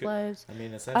family's lives. I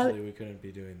mean, essentially, we couldn't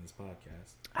be doing this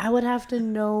podcast. I would have to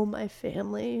know my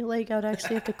family. Like, I would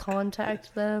actually have to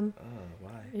contact them. Oh,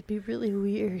 why? It'd be really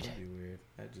weird. That'd be weird.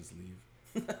 I'd just leave.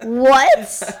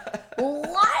 What?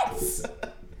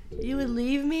 What? You would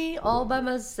leave me all by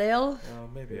myself? Well,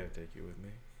 maybe I'd take you with me.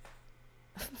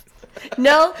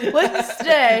 No, wouldn't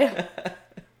stay.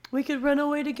 We could run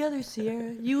away together,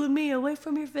 Sierra. You and me away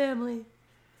from your family.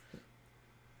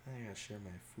 I gotta share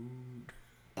my food.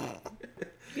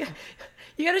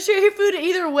 You gotta share your food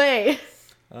either way.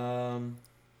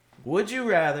 Would you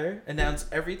rather announce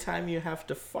every time you have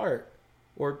to fart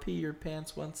or pee your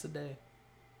pants once a day?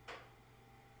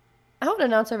 I would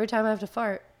announce every time I have to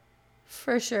fart.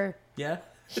 For sure. Yeah?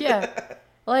 Yeah.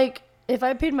 Like, if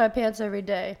I peed my pants every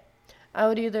day, I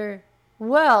would either,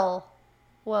 well,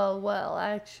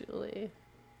 actually,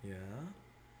 Yeah?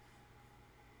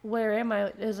 where am I?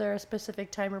 Is there a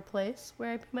specific time or place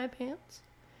where I pee my pants?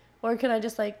 Or can I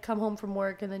just, like, come home from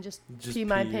work and then just pee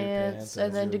my your pants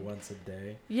and then once a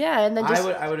day. yeah, and then just,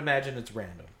 I would imagine it's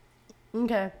random.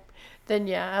 okay. Then,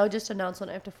 yeah, I would just announce when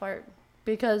I have to fart.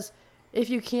 Because if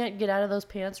you can't get out of those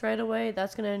pants right away,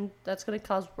 that's gonna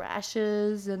cause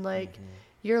rashes and, like,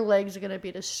 your legs are gonna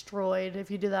be destroyed if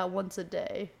you do that once a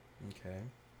day. Okay.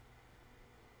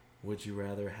 Would you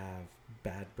rather have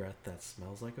bad breath that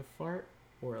smells like a fart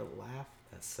or a laugh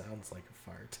that sounds like a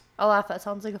fart? A laugh that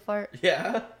sounds like a fart.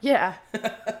 Yeah. Yeah.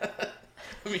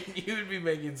 I mean, you would be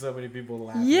making so many people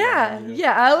laugh. Yeah. around you.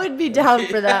 Yeah, I would be down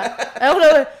for that. I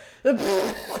would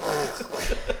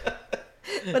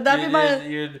But that'd be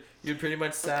my You'd pretty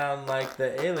much sound like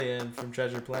the alien from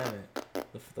Treasure Planet.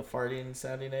 The farting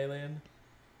sounding alien.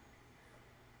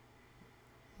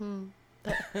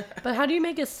 But how do you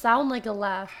make it sound like a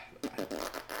laugh?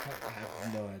 I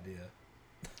have no idea.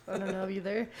 I don't know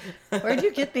either. Where'd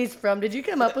you get these from? Did you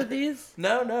come up with these?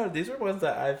 No, these were ones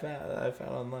that I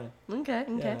found online. Okay.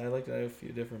 Yeah, I looked at a few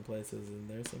different places, and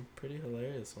there's some pretty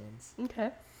hilarious ones.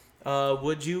 Okay.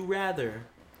 Would you rather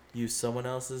use someone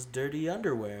else's dirty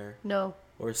underwear No.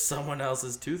 or someone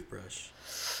else's toothbrush?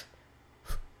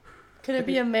 Could it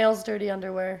be a male's dirty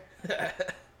underwear?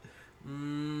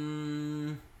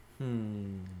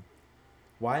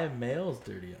 Why a male's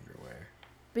dirty underwear?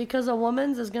 Because a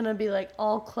woman's is gonna be like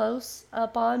all close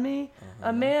up on me.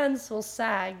 A man's will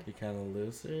sag. Be kind of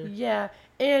looser. Yeah,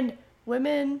 and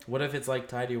women. What if it's like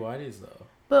tidy whities though?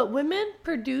 But women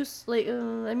produce like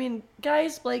I mean,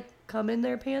 guys like come in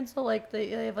their pants, so like they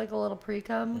have like a little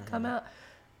pre-cum come out.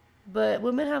 But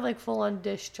women have like full on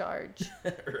discharge.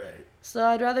 Right. So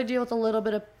I'd rather deal with a little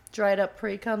bit of dried up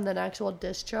pre-cum than actual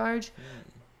discharge.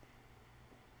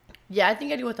 Yeah, I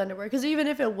think I'd go with underwear. Because even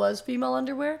if it was female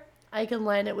underwear, I can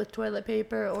line it with toilet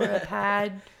paper or a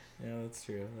pad. Yeah, that's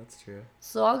true. That's true.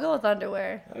 So I'll go with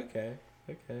underwear. Okay.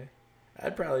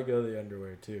 I'd probably go the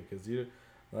underwear too, because you,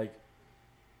 like,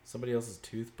 somebody else's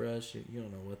toothbrush, you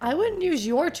don't know what. I wouldn't use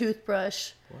your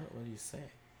toothbrush. What are you saying?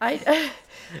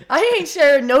 I ain't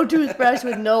sharing no toothbrush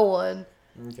with no one.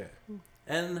 Okay.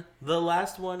 And the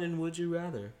last one in Would You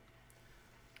Rather.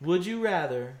 Would you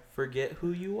rather forget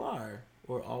who you are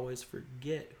or always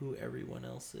forget who everyone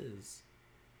else is?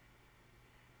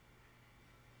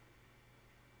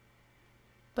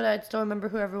 But I'd still remember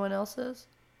who everyone else is.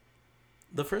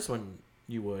 The first one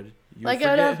you would. You Like, would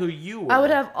I would forget have- who you were. I would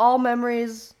have all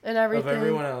memories and everything. Of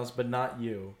everyone else, but not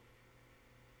you.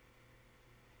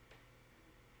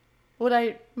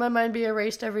 Would my mind be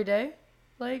erased every day?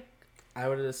 Like, I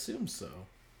would assume so.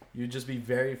 You'd just be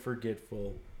very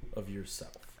forgetful of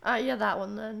yourself. yeah, that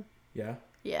one then. Yeah?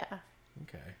 Yeah.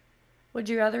 Okay. Would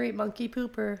you rather eat monkey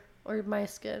poop or my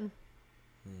skin?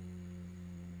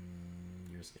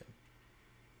 Your skin.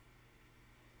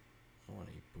 I want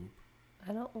to eat poop.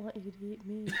 I don't want you to eat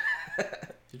me.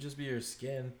 To just be your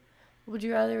skin. Would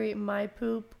you rather eat my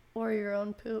poop or your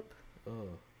own poop?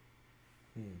 Oh.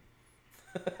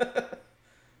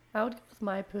 I would go with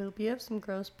my poop. You have some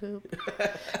gross poop.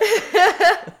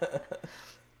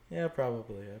 Yeah,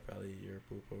 probably. I'd probably eat your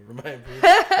poop over my poop.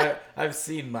 I've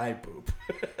seen my poop.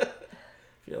 I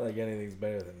feel like anything's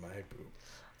better than my poop.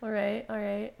 All right.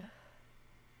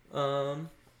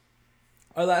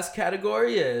 Our last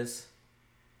category is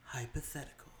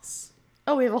hypotheticals.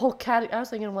 Oh, we have a whole category. I was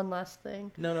thinking one last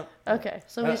thing. No. Okay,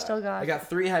 so we still got... I got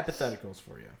 3 hypotheticals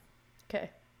for you.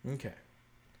 Okay.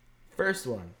 First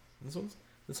one. This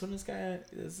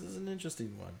is an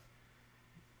interesting one.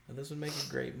 And this would make a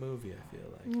great movie, I feel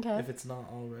like. Okay. If it's not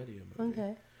already a movie.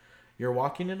 Okay. You're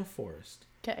walking in a forest.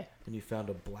 Okay. And you found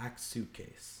a black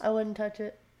suitcase. I wouldn't touch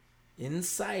it.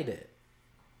 Inside it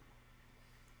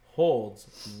holds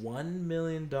 $1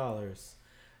 million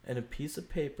and a piece of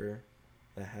paper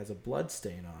that has a blood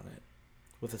stain on it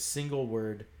with a single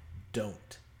word,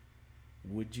 don't.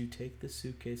 Would you take the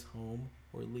suitcase home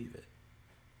or leave it?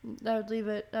 I would leave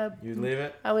it. You'd leave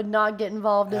it? I would not get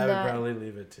involved in that. I would probably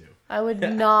leave it too. I would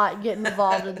not get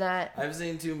involved in that. I've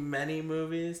seen too many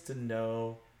movies to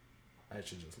know I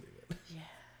should just leave it. Yeah.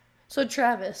 So,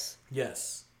 Travis.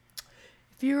 Yes.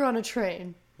 If you were on a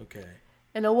train. Okay.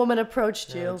 And a woman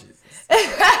approached you. Oh, Jesus.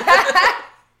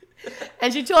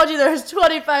 And she told you there was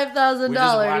 $25,000. We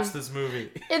just watched this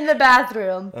movie. In the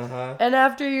bathroom. Uh-huh. And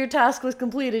after your task was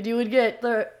completed, you would get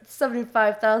the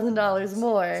 $75,000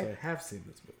 more. So I have seen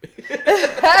this movie.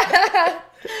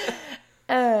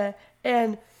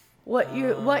 And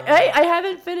I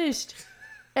haven't finished.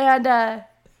 And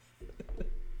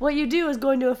what you do is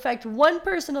going to affect one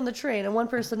person on the train and one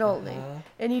person only.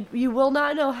 And you will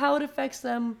not know how it affects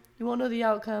them. You won't know the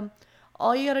outcome.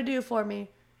 All you got to do for me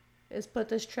is put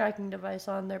this tracking device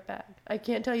on their bag. I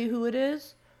can't tell you who it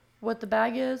is, what the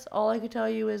bag is. All I can tell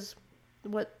you is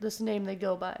what this name they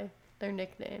go by, their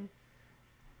nickname.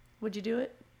 Would you do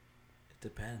it? It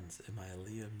depends. Am I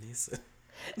Liam Neeson?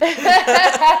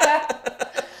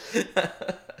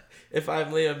 If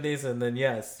I'm Liam Neeson, then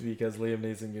yes, because Liam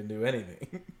Neeson can do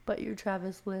anything. But you're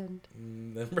Travis Lind.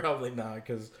 Then probably not,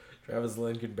 because Travis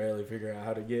Lind can barely figure out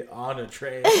how to get on a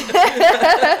train.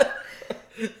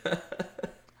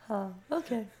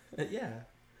 Okay. Yeah.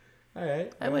 All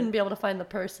right. I wouldn't be able to find the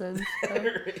person.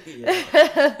 So.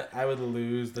 Yeah. I would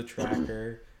lose the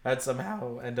tracker. I'd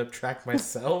somehow end up track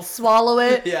myself. Swallow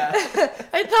it. Yeah. I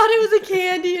thought it was a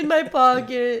candy in my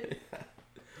pocket.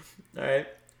 All right.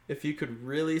 If you could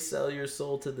really sell your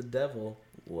soul to the devil,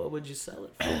 what would you sell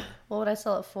it for? What would I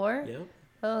sell it for? Yep.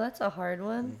 Oh, that's a hard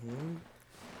one.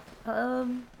 To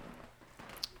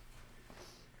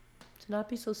not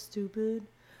be so stupid.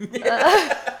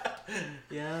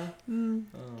 Yeah.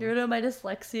 Get rid of my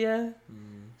dyslexia,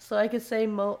 so I could say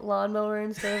lawnmower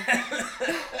instead of.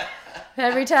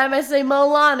 Every time I say mow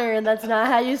lawner, and that's not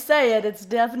how you say it. It's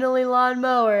definitely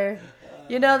lawnmower.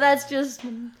 You know, that's just.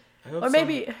 Or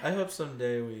maybe. I hope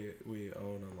someday we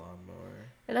own a lawnmower.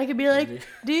 And I could be like,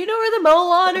 do you know where the mow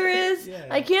lawner is? Yeah.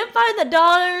 I can't find the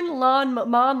darn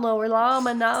lawnmower.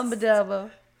 Llama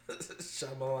namba.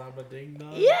 Shamalama ding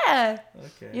dong. Yeah.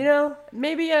 Okay. You know,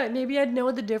 maybe I'd know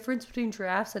the difference between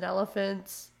giraffes and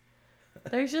elephants.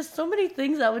 There's just so many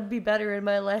things that would be better in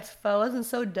my life if I wasn't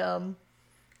so dumb.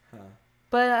 Huh.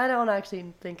 But I don't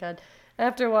actually think I'd.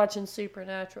 After watching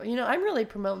Supernatural, you know, I'm really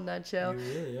promoting that show. You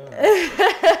really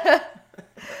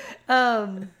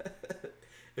are.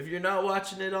 If you're not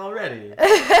watching it already,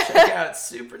 check out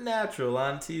Supernatural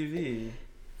on TV.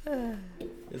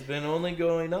 It's been only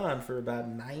going on for about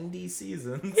 90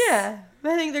 seasons. Yeah,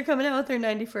 I think they're coming out with their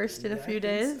 91st in a few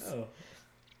days. So.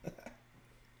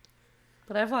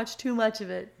 But I've watched too much of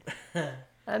it.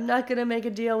 I'm not going to make a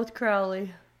deal with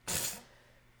Crowley.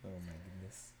 Oh my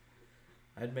goodness.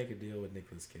 I'd make a deal with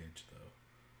Nicolas Cage, though.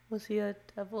 Was he a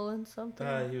devil in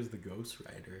something? He was the Ghost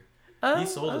Rider. Oh, He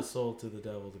sold his soul to the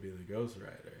devil to be the Ghost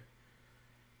Rider.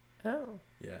 Oh.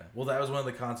 Yeah. Well, that was one of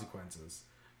the consequences.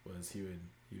 Was he would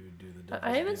do the devil.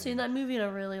 I haven't seen that movie in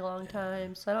a really long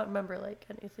time, so I don't remember like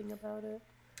anything about it.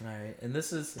 All right, and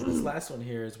this last one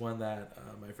here is one that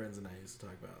my friends and I used to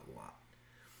talk about a lot.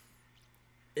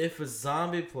 If a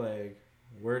zombie plague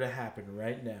were to happen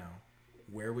right now,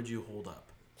 where would you hold up?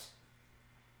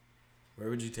 Where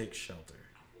would you take shelter?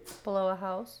 Below a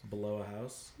house? Below a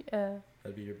house? Yeah.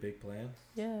 That'd be your big plan?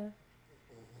 Yeah.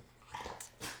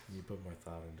 You put more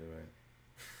thought into it.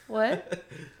 What?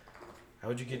 How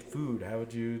would you get food? How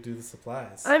would you do the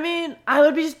supplies? I mean, I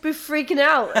would just be freaking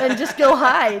out and just go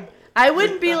hide. I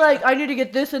wouldn't be like, I need to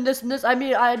get this and this and this. I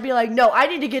mean, I'd be like, no, I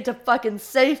need to get to fucking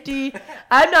safety.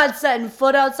 I'm not setting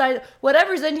foot outside.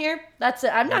 Whatever's in here, that's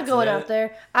it. I'm not going out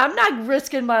there. I'm not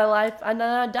risking my life. I'm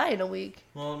not dying in a week.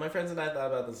 Well, my friends and I thought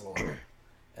about this a lot.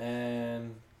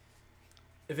 And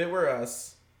if it were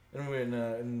us, and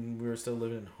we were still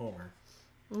living in Homer,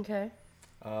 Okay.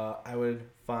 I would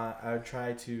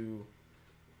try to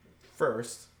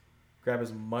first grab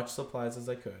as much supplies as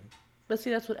I could. But see,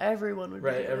 that's what everyone would be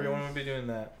doing. Right, everyone would be doing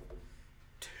that.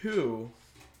 2,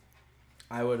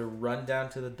 I would run down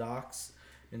to the docks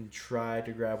and try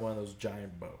to grab one of those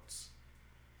giant boats.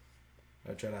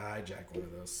 I'd try to hijack one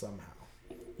of those somehow.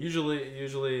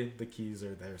 Usually the keys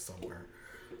are there somewhere.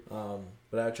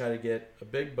 But I would try to get a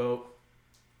big boat,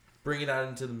 bring it out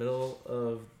into the middle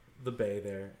of the bay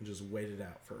there, and just wait it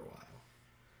out for a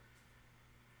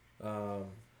while.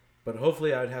 But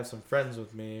hopefully I would have some friends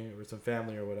with me or some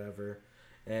family or whatever,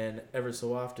 and ever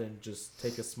so often just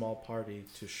take a small party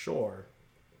to shore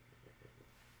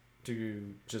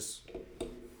to just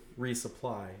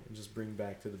resupply and just bring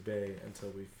back to the bay until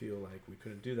we feel like we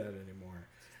couldn't do that anymore,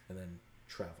 and then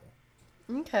travel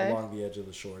along the edge of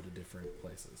the shore to different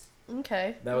places.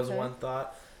 Okay. That was one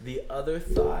thought. The other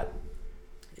thought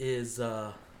is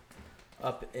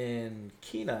up in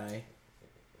Kenai,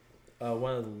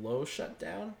 one of the lows shut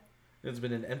down. It's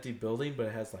been an empty building, but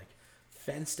it has like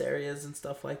fenced areas and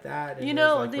stuff like that. And you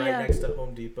know, like right next to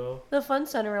Home Depot. The Fun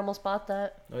Center almost bought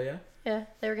that. Oh yeah? Yeah,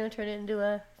 they were gonna turn it into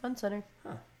a Fun Center.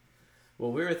 Huh.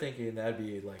 Well, we were thinking that'd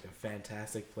be like a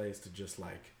fantastic place to just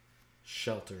like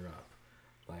shelter up.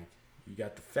 Like you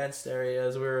got the fenced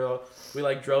areas. We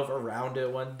like drove around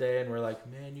it one day and we're like,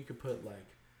 man, you could put like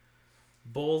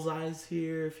bullseyes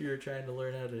here if you were trying to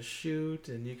learn how to shoot,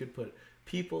 and you could put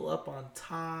people up on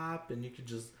top, and you could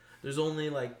just. There's only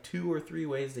like 2 or 3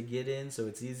 ways to get in, so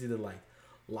it's easy to like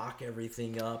lock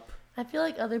everything up. I feel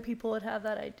like other people would have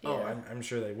that idea. Oh, I'm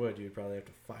sure they would. You'd probably have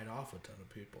to fight off a ton of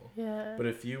people. Yeah. But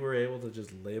if you were able to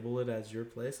just label it as your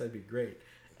place, that'd be great.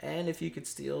 And if you could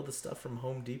steal the stuff from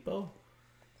Home Depot,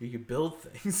 you could build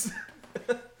things.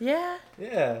 Yeah.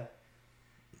 Yeah.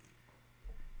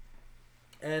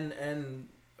 And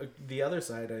the other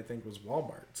side, I think, was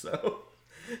Walmart. So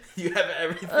you have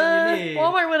everything you need.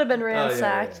 Walmart would have been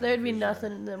ransacked. Yeah, There'd be for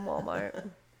nothing in Walmart.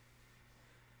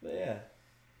 But yeah.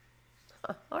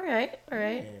 Huh. All right.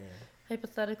 Yeah.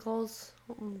 Hypotheticals.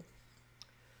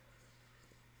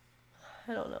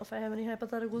 I don't know if I have any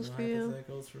hypotheticals No for you.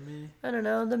 hypotheticals for me? I don't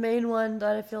know. The main one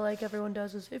that I feel like everyone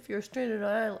does is if you're stranded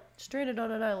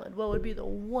on an island, what would be the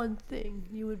one thing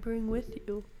you would bring with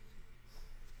you?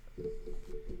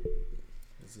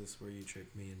 Is this where you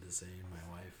tricked me into saying my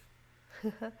wife?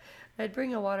 I'd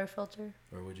bring a water filter.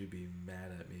 Or would you be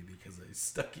mad at me because I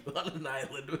stuck you on an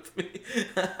island with me?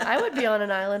 I would be on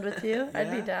an island with you. I'd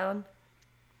be Yeah? down.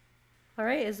 All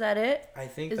right, is that it? I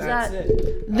think Is that's that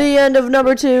it. The end of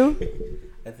number 2.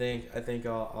 I think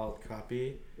I'll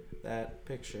copy that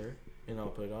picture and I'll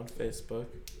put it on Facebook.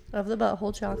 Of the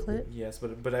butthole chocolate. Yes,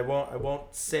 but I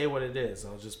won't say what it is.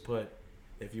 I'll just put,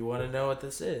 if you want to know what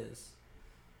this is,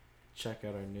 check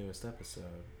out our newest episode.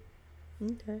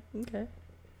 Okay.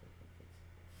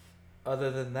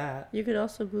 Other than that, You could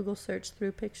also Google search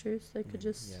through pictures. They could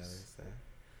just. yeah, there's that.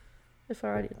 If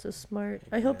our audience is smart,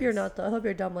 I hope you're not though. I hope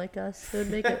you're dumb like us. It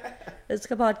would make it. This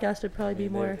podcast would probably be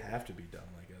They more. would have to be dumb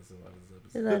like us a lot of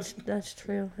this episode. That's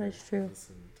true. That's true.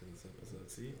 Listen to this episode,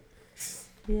 see.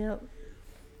 Yep.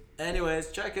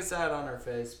 Anyways, check us out on our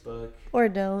Facebook. Or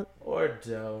don't. Or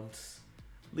don't.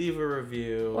 Leave a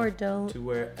review. Or don't. To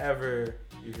wherever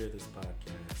you hear this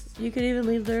podcast. You could even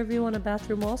leave the review on a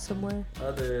bathroom wall somewhere.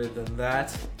 Other than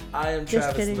that, I am Just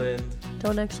Travis kidding. Lind.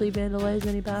 Don't actually vandalize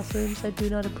any bathrooms. I do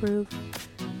not approve.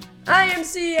 I am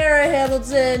Sierra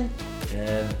Hamilton.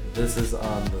 And this is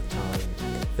On the Tongue.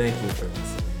 Thank you for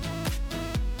listening.